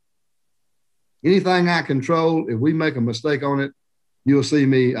errors. Anything I control, if we make a mistake on it, you'll see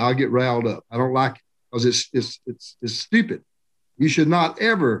me, I'll get riled up. I don't like it because it's stupid. You should not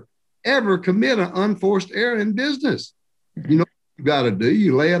ever commit an unforced error in business. You know what you got to do.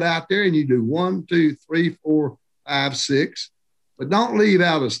 You lay it out there and you do 1, 2, 3, 4, 5, 6, but don't leave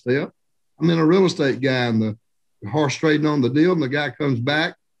out a step. I'm in a real estate guy and the horse trading on the deal and the guy comes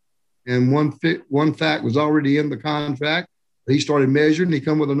back and one fact was already in the contract. He started measuring, he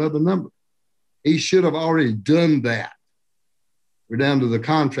come with another number. He should have already done that. We're down to the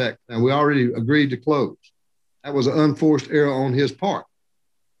contract and we already agreed to close. That was an unforced error on his part.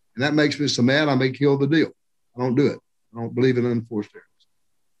 And that makes me so mad I may kill the deal. I don't do it. I don't believe in unforced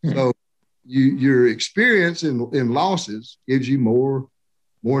errors. So your experience in losses gives you more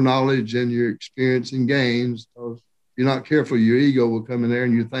knowledge than your experience in gains. So if you're not careful, your ego will come in there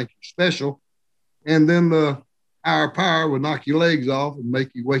and you think you're special. And then the higher power will knock your legs off and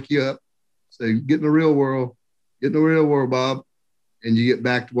wake you up. Say, get in the real world, Bob, and you get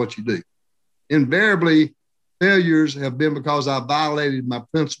back to what you do. Invariably, failures have been because I violated my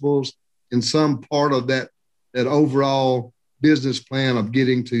principles in some part of that overall business plan of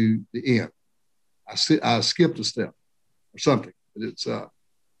getting to the end. I skipped a step or something, but it's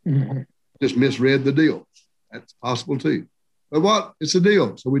just misread the deal. That's possible too. But it's a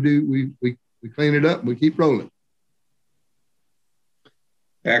deal. So we clean it up and we keep rolling.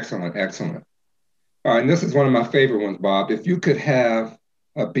 Excellent. All right, and this is one of my favorite ones, Bob. If you could have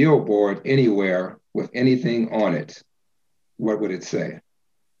a billboard anywhere with anything on it, what would it say?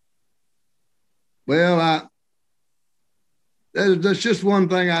 Well, that's just one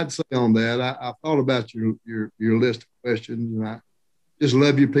thing I'd say on that. I thought about your list of questions, and I just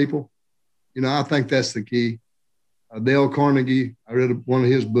love you people. You know, I think that's the key. Dale Carnegie, I read one of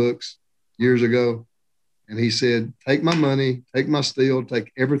his books years ago, and he said, take my money, take my steel,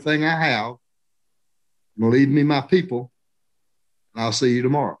 take everything I have, and leave me my people, and I'll see you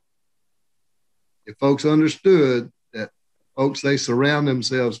tomorrow. If folks understood that folks they surround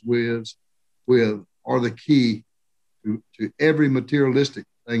themselves with are the key to every materialistic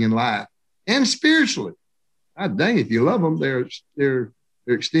thing in life and spiritually. God dang, if you love them, they're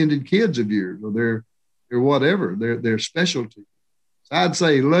extended kids of yours, or they're whatever, they're specialty. So I'd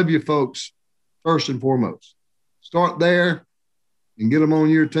say love your folks first and foremost. Start there and get them on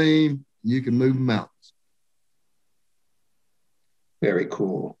your team, and you can move mountains. Very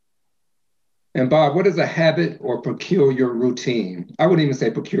cool. And Bob, what is a habit or peculiar routine? I wouldn't even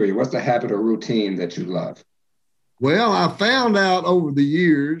say peculiar. What's the habit or routine that you love? Well, I found out over the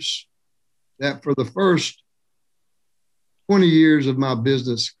years that for the first 20 years of my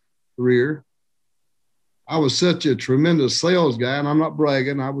business career, I was such a tremendous sales guy, and I'm not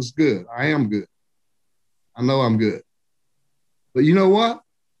bragging. I was good. I am good. I know I'm good. But you know what?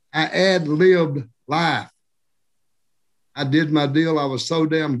 I ad-libbed life. I did my deal. I was so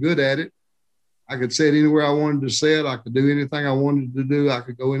damn good at it. I could say it anywhere I wanted to say it. I could do anything I wanted to do. I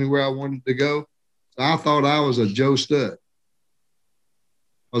could go anywhere I wanted to go. So I thought I was a Joe Stud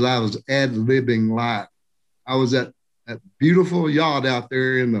because I was ad-libbing life. I was at that beautiful yacht out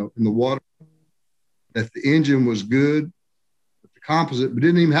there in the water, that the engine was good, but the composite, we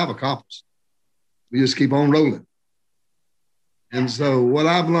didn't even have a compass. We just keep on rolling. And so what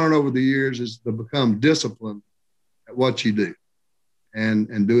I've learned over the years is to become disciplined at what you do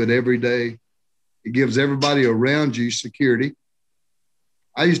and do it every day. It gives everybody around you security.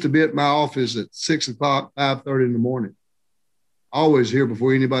 I used to be at my office at 6 o'clock, 5:30 in the morning, always here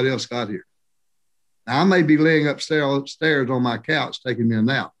before anybody else got here. Now, I may be laying upstairs on my couch taking me a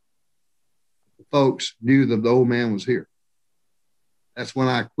nap. The folks knew that the old man was here. That's when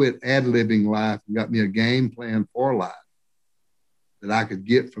I quit ad-libbing life and got me a game plan for life that I could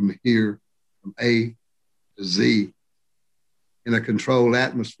get from here, from A to Z, in a controlled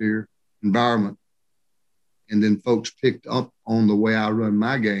atmosphere, environment. And then folks picked up on the way I run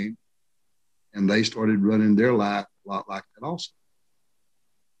my game, and they started running their life a lot like that also.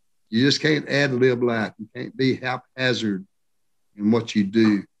 You just can't ad-lib life. You can't be haphazard in what you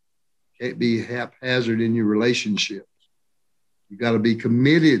do. You can't be haphazard in your relationships. You got to be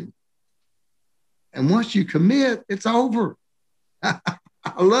committed. And once you commit, it's over. I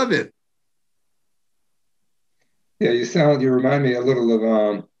love it. Yeah, you remind me a little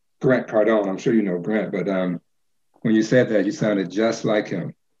of Grant Cardone. I'm sure you know Grant, but when you said that, you sounded just like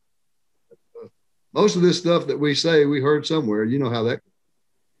him. Most of this stuff that we say, we heard somewhere. You know how that goes.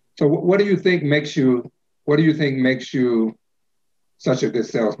 So what do you think makes you such a good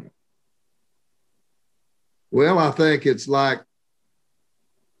salesman? Well, I think it's like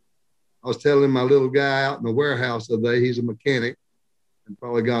I was telling my little guy out in the warehouse the other day, he's a mechanic and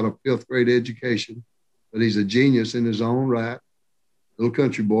probably got a 5th grade education, but he's a genius in his own right. Little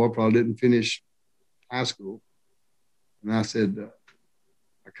country boy, probably didn't finish high school. And I said,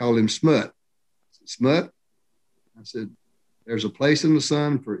 I called him Smut. I said, Smut? I said, there's a place in the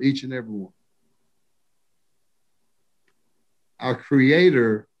sun for each and every one. Our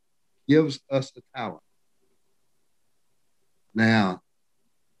Creator gives us a talent. Now,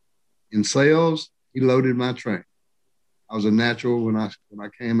 in sales, he loaded my train. I was a natural when I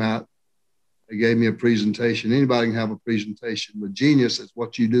came out. They gave me a presentation. Anybody can have a presentation, but genius is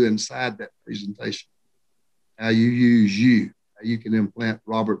what you do inside that presentation. How you use you, how you can implant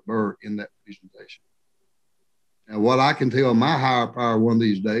Robert Burr in that presentation. Now, what I can tell my higher power one of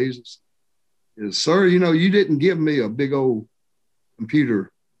these days is, sir, you know, you didn't give me a big old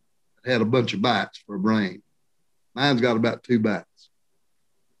computer that had a bunch of bytes for a brain. Mine's got about 2 bytes.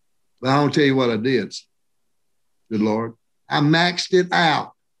 But I want to tell you what I did. Good Lord. I maxed it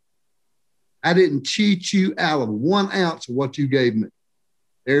out. I didn't cheat you out of 1 ounce of what you gave me.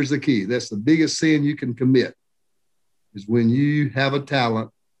 There's the key. That's the biggest sin you can commit, is when you have a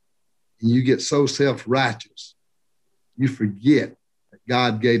talent and you get so self-righteous, you forget that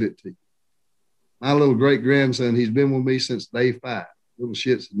God gave it to you. My little great-grandson, he's been with me since day 5. Little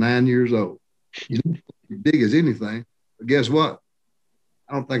shit's 9 years old. He's not as big as anything, but guess what?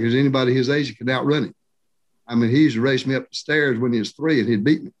 I don't think there's anybody his age that can outrun him. I mean, he used to race me up the stairs when he was 3 and he'd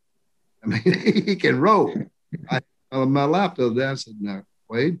beat me. I mean, he can roll. I told him my life the other day, I said, no,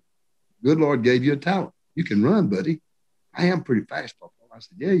 Wade, good Lord gave you a talent. You can run, buddy. I am pretty fast, Papa. I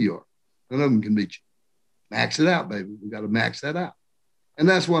said, yeah, you are. None of them can beat you. Max it out, baby. We got to max that out. And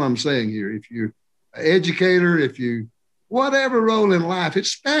that's what I'm saying here. If you're an educator, if you, whatever role in life,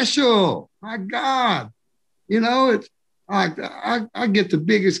 it's special. My God. You know, it's, I get the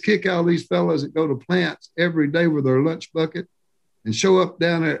biggest kick out of these fellas that go to plants every day with their lunch bucket and show up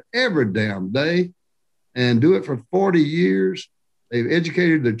down there every damn day and do it for 40 years. They've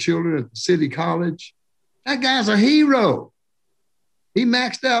educated their children at the city college. That guy's a hero. He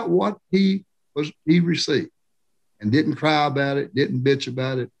maxed out what he received and didn't cry about it, didn't bitch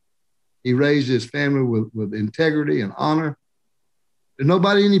about it. He raised his family with integrity and honor. There's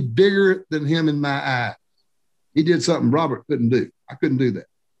nobody any bigger than him in my eyes. He did something Robert couldn't do. I couldn't do that.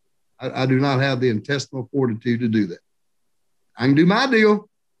 I do not have the intestinal fortitude to do that. I can do my deal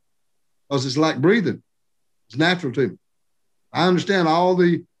because it's like breathing. It's natural to me. I understand all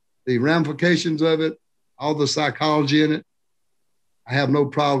the ramifications of it, all the psychology in it. I have no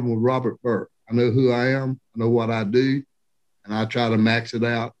problem with Robert Burr. I know who I am. I know what I do, and I try to max it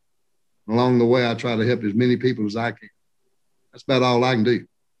out. And along the way, I try to help as many people as I can. That's about all I can do.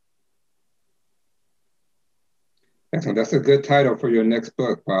 Excellent. That's a good title for your next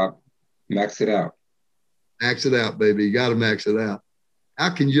book, Bob. Max it out. Max it out, baby. You got to max it out. How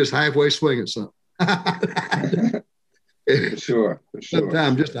can you just halfway swing at something? For sure.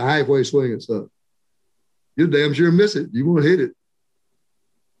 Sometimes just a halfway swing at something. You damn sure miss it. You won't hit it.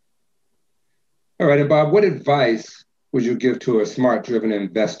 All right. And Bob, what advice would you give to a smart-driven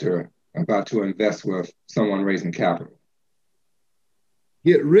investor about to invest with someone raising capital?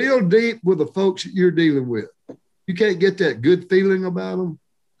 Get real deep with the folks that you're dealing with. You can't get that good feeling about them.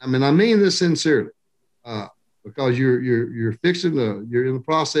 I mean this sincerely, because you're you're in the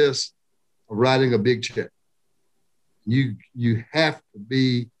process of writing a big check. You have to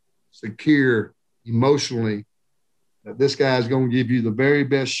be secure emotionally that this guy's going to give you the very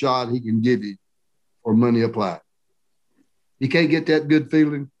best shot he can give you for money applied. You can't get that good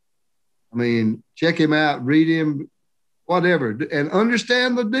feeling. I mean, check him out, read him, whatever, and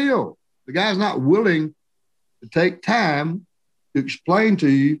understand the deal. The guy's not willing to take time to explain to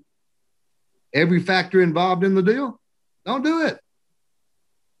you every factor involved in the deal. Don't do it.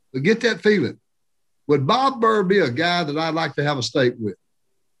 But get that feeling. Would Bob Burr be a guy that I'd like to have a steak with?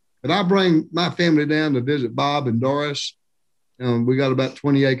 Could I bring my family down to visit Bob and Doris? We got about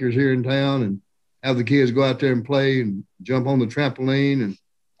 20 acres here in town, and have the kids go out there and play and jump on the trampoline, and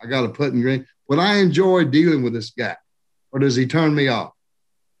I got a putting green. Would I enjoy dealing with this guy, or does he turn me off?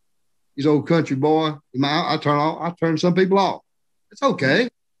 He's old country boy. I turn some people off. It's okay.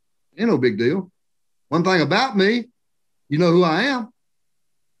 Ain't no big deal. One thing about me, you know who I am.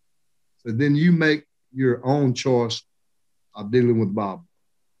 So then you make your own choice of dealing with Bob.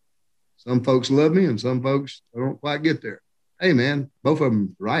 Some folks love me and some folks don't quite get there. Hey, man, both of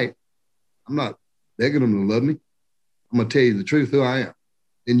them right. I'm not begging them to love me. I'm going to tell you the truth who I am.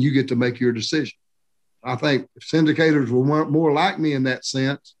 Then you get to make your decision. I think if syndicators were more like me in that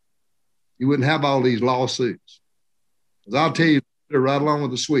sense, you wouldn't have all these lawsuits. Because I'll tell you, they're right along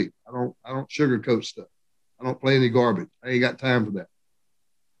with the sweet. I don't sugarcoat stuff. I don't play any garbage. I ain't got time for that.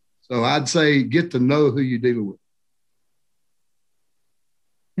 So I'd say get to know who you're dealing with.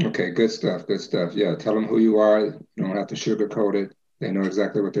 Okay, good stuff. Good stuff. Yeah, tell them who you are. You don't have to sugarcoat it. They know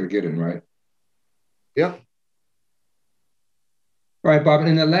exactly what they're getting, right? Yep. All right, Bob.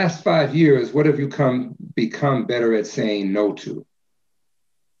 In the last 5 years, what have you become better at saying no to?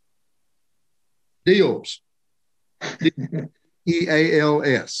 Deals.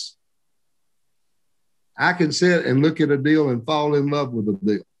 EALS. I can sit and look at a deal and fall in love with a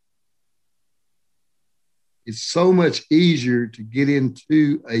deal. It's so much easier to get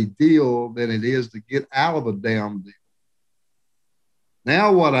into a deal than it is to get out of a damn deal.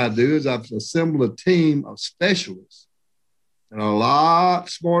 Now what I do is I've assembled a team of specialists that are a lot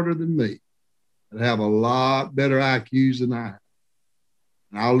smarter than me, that have a lot better IQs than I have.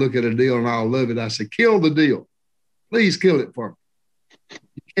 And I'll look at a deal and I'll love it. I say, kill the deal. Please kill it for me. If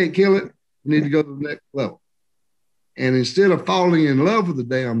you can't kill it, you need to go to the next level. And instead of falling in love with the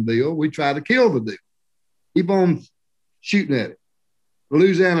damn deal, we try to kill the deal. Keep on shooting at it. The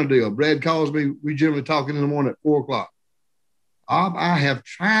Louisiana deal. Brad calls me. We generally talking in the morning at 4 o'clock. Bob, I have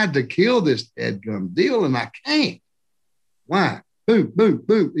tried to kill this dadgum deal and I can't. Why? Boom, boom,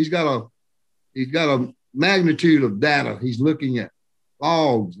 boom. He's got a magnitude of data he's looking at,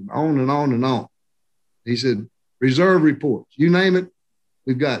 logs and on and on and on. He said, reserve reports, you name it,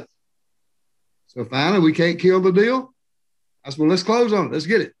 we've got it. So finally, we can't kill the deal. I said, well, let's close on it. Let's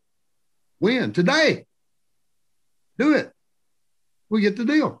get it. When? Today. Do it. We get the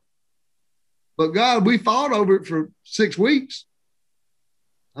deal. But God, we fought over it for 6 weeks.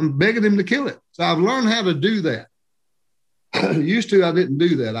 I'm begging him to kill it. So I've learned how to do that. Used to, I didn't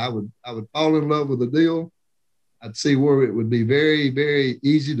do that. I would fall in love with a deal. I'd see where it would be very, very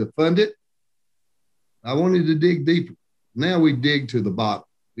easy to fund it. I wanted to dig deeper. Now we dig to the bottom.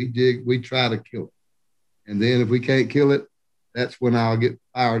 We try to kill it. And then if we can't kill it, that's when I'll get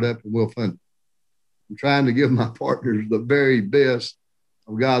fired up and we'll fund it. I'm trying to give my partners the very best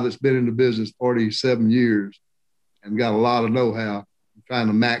of a guy that's been in the business 47 years and got a lot of know-how. I'm trying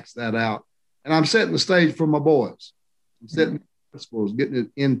to max that out. And I'm setting the stage for my boys. I'm setting the principles, getting it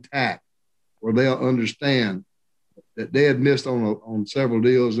intact where they'll understand that they had missed on several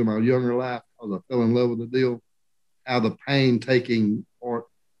deals in my younger life because I fell in love with the deal, how the pain-taking part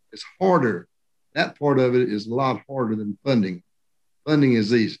is harder. That part of it is a lot harder than funding. Funding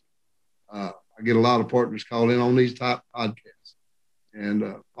is easy. I get a lot of partners call in on these type podcasts and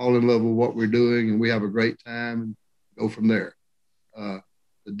fall in love with what we're doing, and we have a great time and go from there.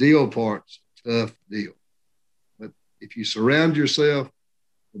 The deal part's a tough deal. But if you surround yourself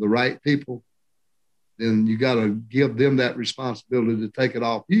with the right people, then you got to give them that responsibility to take it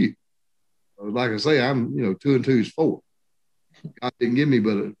off you. So like I say, I'm, 2 and 2 is 4. God didn't give me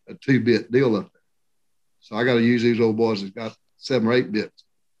but a 2-bit deal up there. So I got to use these old boys that's got 7 or 8 bits.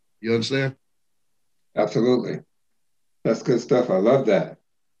 You understand? Absolutely. That's good stuff. I love that.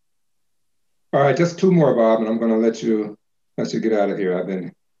 All right, just 2 more, Bob, and I'm going to let you get out of here. I've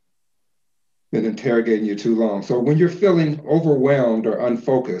been interrogating you too long. So when you're feeling overwhelmed or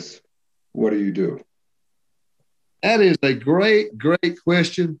unfocused, what do you do? That is a great, great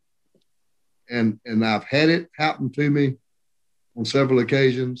question. And I've had it happen to me on several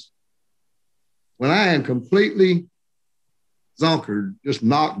occasions. When I am completely zonkered, just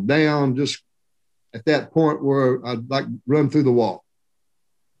knocked down, just at that point where I'd like run through the wall.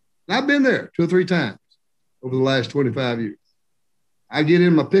 And I've been there 2 or 3 times over the last 25 years. I get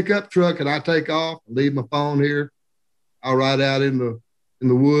in my pickup truck and I take off, leave my phone here. I'll ride out in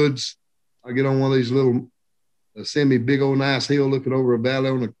the woods. I get on one of these little big old nice hill looking over a valley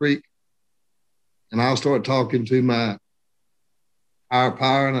on a creek. And I'll start talking to my higher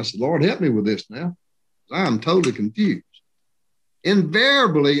power. And I said, Lord, help me with this now. I'm totally confused.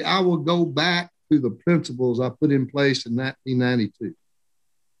 Invariably, I will go back to the principles I put in place in 1992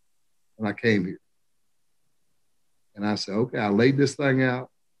 when I came here. And I said, okay, I laid this thing out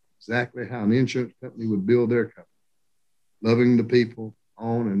exactly how an insurance company would build their company, loving the people,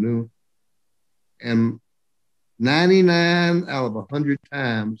 on and new. And 99 out of 100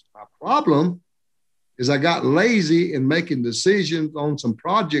 times, my problem is I got lazy in making decisions on some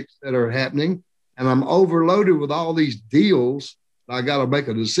projects that are happening, and I'm overloaded with all these deals that I got to make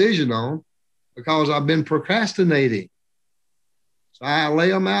a decision on because I've been procrastinating. So I lay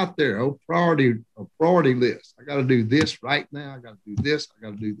them out there, a priority list. I got to do this right now. I got to do this. I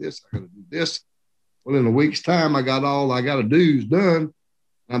got to do this. I got to do this. Well, in a week's time, I got all I got to do is done.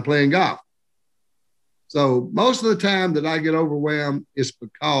 I'm playing golf. So most of the time that I get overwhelmed, it's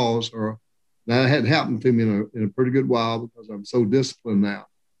because, or that hadn't happened to me in a pretty good while because I'm so disciplined now.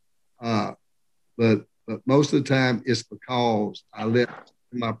 But most of the time it's because I let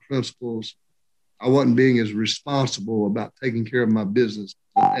my principles, I wasn't being as responsible about taking care of my business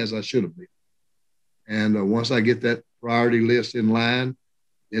as I should have been. And once I get that priority list in line,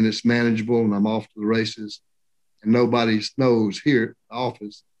 then it's manageable and I'm off to the races. And nobody knows here at the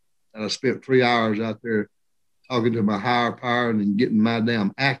office that I spent 3 hours out there talking to my higher power and then getting my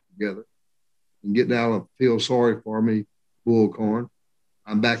damn act together and getting out of feel sorry for me, bullcorn.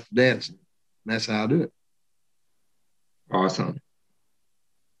 I'm back to dancing. And that's how I do it. Awesome.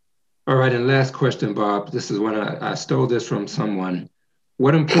 All right, and last question, Bob. This is when I stole this from someone.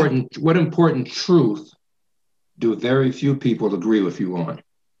 What important truth do very few people agree with you on?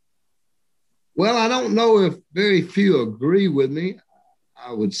 Well, I don't know if very few agree with me.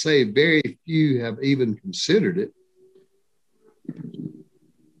 I would say very few have even considered it.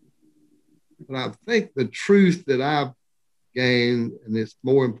 But I think the truth that I've gained, and it's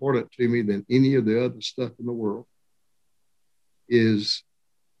more important to me than any of the other stuff in the world, is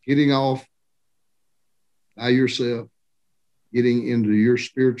getting off by yourself, getting into your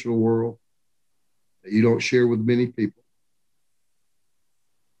spiritual world that you don't share with many people,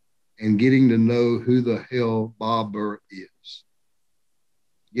 and getting to know who the hell Bob Burr is.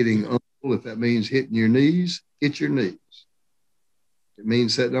 Getting humble, if that means hitting your knees, hit your knees. It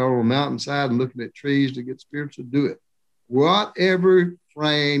means sitting down on a mountainside and looking at trees to get spiritual, do it. Whatever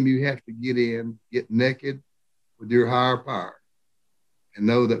frame you have to get in, get naked with your higher power and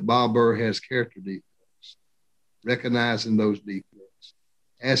know that Bob Burr has character defects, recognizing those defects,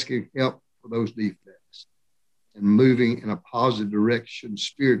 asking help for those defects and moving in a positive direction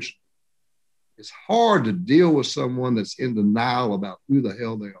spiritually. It's hard to deal with someone that's in denial about who the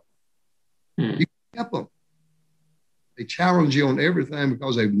hell they are. You can help them. They challenge you on everything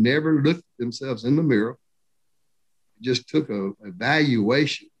because they've never looked at themselves in the mirror, just took a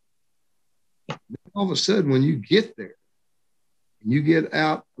evaluation. All of a sudden, when you get there, and you get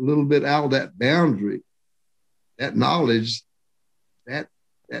out a little bit out of that boundary, that knowledge, that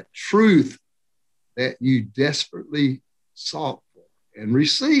truth that you desperately sought for and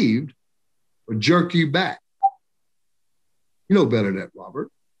received will jerk you back. You know better than that, Robert.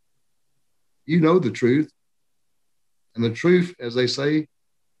 You know the truth. And the truth, as they say,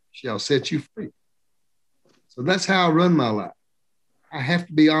 shall set you free. So that's how I run my life. I have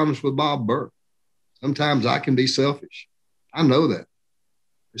to be honest with Bob Burr. Sometimes I can be selfish. I know that,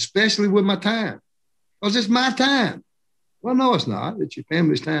 especially with my time, because it's my time. Well, no, it's not. It's your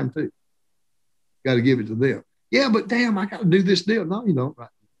family's time too. You got to give it to them. Yeah, but damn, I got to do this deal. No, you don't. Right?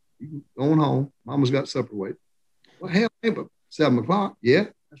 You going home. Mama's got supper waiting. Well, hell, but 7 o'clock. Yeah,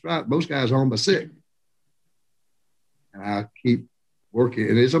 that's right. Most guys home by 6. And I keep working.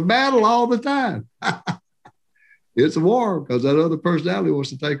 And it's a battle all the time. It's a war because that other personality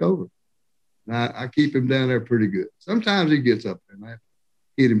wants to take over. And I keep him down there pretty good. Sometimes he gets up there and I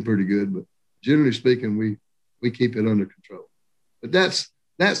hit him pretty good, but generally speaking, we keep it under control. But that's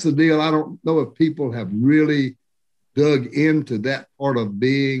the deal. I don't know if people have really dug into that part of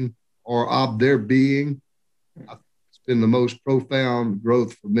being or of their being. It's been the most profound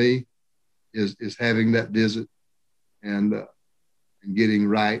growth for me is having that visit and getting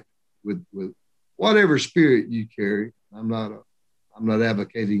right with whatever spirit you carry. I'm not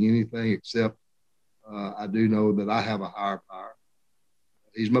advocating anything except I do know that I have a higher power.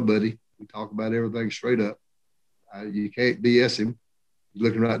 He's my buddy. We talk about everything straight up. You can't BS him. He's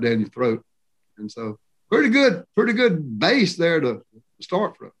looking right down your throat. And so pretty good base there to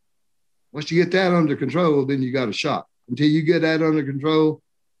start from. Once you get that under control, then you got a shot. Until you get that under control,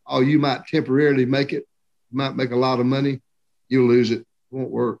 you might temporarily make it. You might make a lot of money. You'll lose it. It won't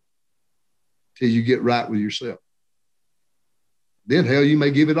work till you get right with yourself. Then, hell, you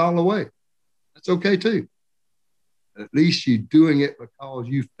may give it all away. That's okay, too. At least you're doing it because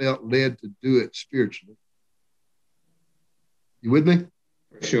you felt led to do it spiritually. You with me?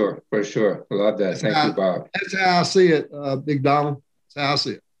 For sure. I love that. Thank you, Bob. That's how I see it, Big Donald. That's how I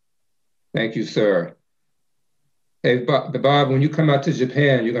see it. Thank you, sir. Hey, Bob, when you come out to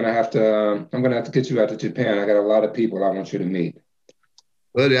Japan, you're gonna have to. I'm gonna have to get you out to Japan. I got a lot of people I want you to meet.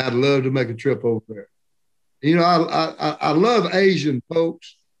 Buddy, I'd love to make a trip over there. You know, I love Asian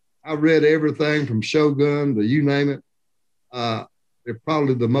folks. I've read everything from Shogun to you name it. They're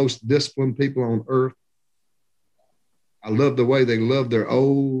probably the most disciplined people on earth. I love the way they love their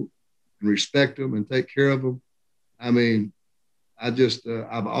old and respect them and take care of them. I mean,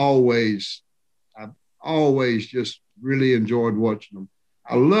 I've always just really enjoyed watching them.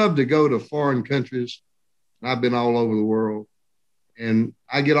 I love to go to foreign countries. I've been all over the world. And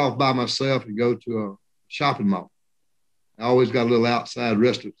I get off by myself and go to a shopping mall. I always got a little outside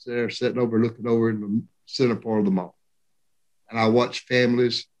restaurant there, sitting over, looking over in the center part of the mall. And I watch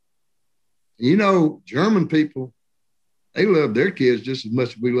families. And you know, German people, they love their kids just as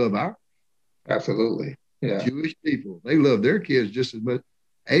much as we love ours. Absolutely. Yeah. Jewish people, they love their kids just as much.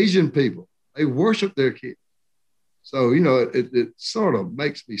 Asian people, they worship their kids. So, you know, it sort of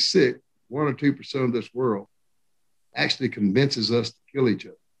makes me sick. 1 or 2% of this world actually convinces us to kill each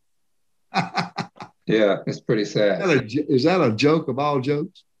other. Yeah, it's pretty sad. Is that a joke of all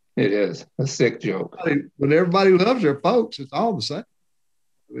jokes? It is a sick joke. When everybody loves their folks, it's all the same.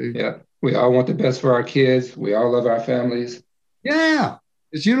 Yeah, we all want the best for our kids. We all love our families. Yeah,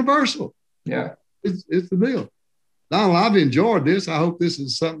 it's universal. Yeah. It's the deal. Donald, I've enjoyed this. I hope this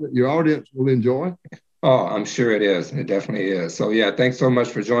is something that your audience will enjoy. Oh, I'm sure it is. It definitely is. So, yeah, thanks so much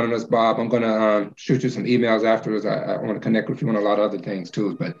for joining us, Bob. I'm going to shoot you some emails afterwards. I want to connect with you on a lot of other things,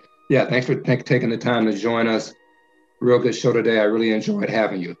 too. But, yeah, thanks for taking the time to join us. Real good show today. I really enjoyed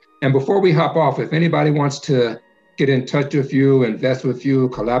having you. And before we hop off, if anybody wants to get in touch with you, invest with you,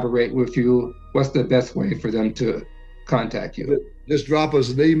 collaborate with you, what's the best way for them to contact you? Just drop us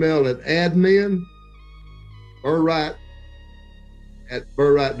an email at admin, Burr-Wright at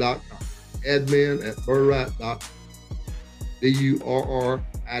burrwright.com. Admin at burrwright.com. Burrite,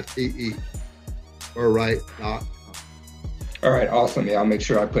 burrwright.com. All right, awesome. Yeah, I'll make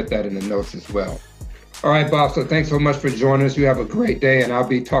sure I put that in the notes as well. All right, Bob, so thanks so much for joining us. You have a great day, and I'll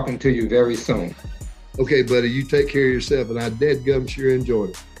be talking to you very soon. Okay, buddy, you take care of yourself, and I dead-gum sure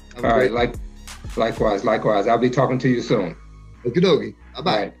enjoyed it. All right, likewise. I'll be talking to you soon. Okie dokie.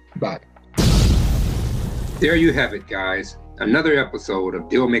 Bye-bye. All right, bye. There you have it, guys. Another episode of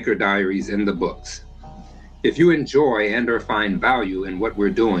Dealmaker Diaries in the books. If you enjoy and or find value in what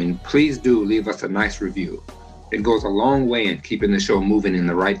we're doing, please do leave us a nice review. It goes a long way in keeping the show moving in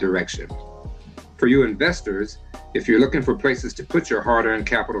the right direction. For you investors, if you're looking for places to put your hard-earned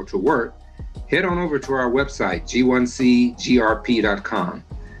capital to work, head on over to our website, g1cgrp.com,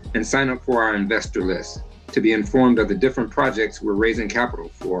 and sign up for our investor list to be informed of the different projects we're raising capital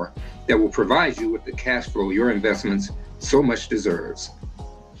for that will provide you with the cash flow your investments so much deserves.